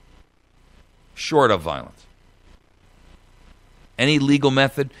 Short of violence. Any legal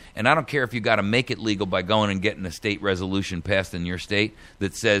method, and I don't care if you got to make it legal by going and getting a state resolution passed in your state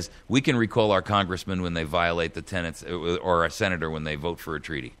that says we can recall our congressman when they violate the tenets, or a senator when they vote for a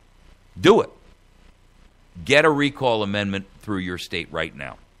treaty. Do it. Get a recall amendment through your state right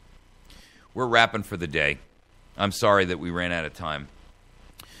now. We're wrapping for the day. I'm sorry that we ran out of time.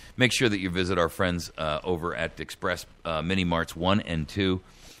 Make sure that you visit our friends over at Express Mini Marts 1 and 2.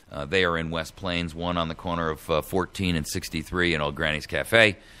 They are in West Plains, one on the corner of 14 and 63 in Old Granny's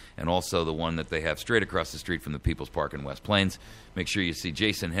Cafe, and also the one that they have straight across the street from the People's Park in West Plains. Make sure you see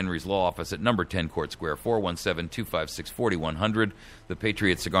Jason Henry's law office at number 10 Court Square, 417-256-4100. The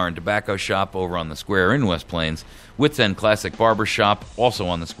Patriot Cigar and Tobacco Shop over on the square in West Plains. Wits End Classic Barber Shop, also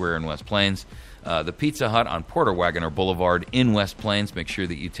on the square in West Plains. The Pizza Hut on Porter Wagoner Boulevard in West Plains. Make sure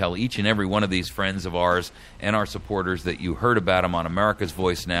that you tell each and every one of these friends of ours and our supporters that you heard about them on America's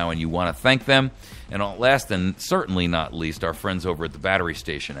Voice Now and you want to thank them. And last and certainly not least, our friends over at the Battery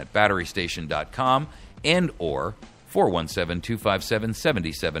Station at batterystation.com and or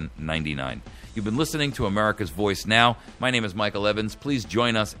 417-257-7799. You've been listening to America's Voice Now. My name is Michael Evans. Please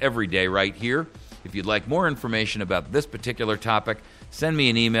join us every day right here. If you'd like more information about this particular topic, send me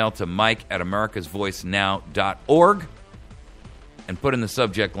an email to mike@americasvoicenow.org and put in the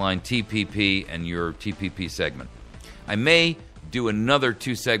subject line TPP and your TPP segment. I may do another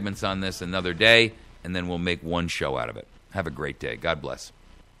 2 segments on this another day, and then we'll make one show out of it. Have a great day. God bless.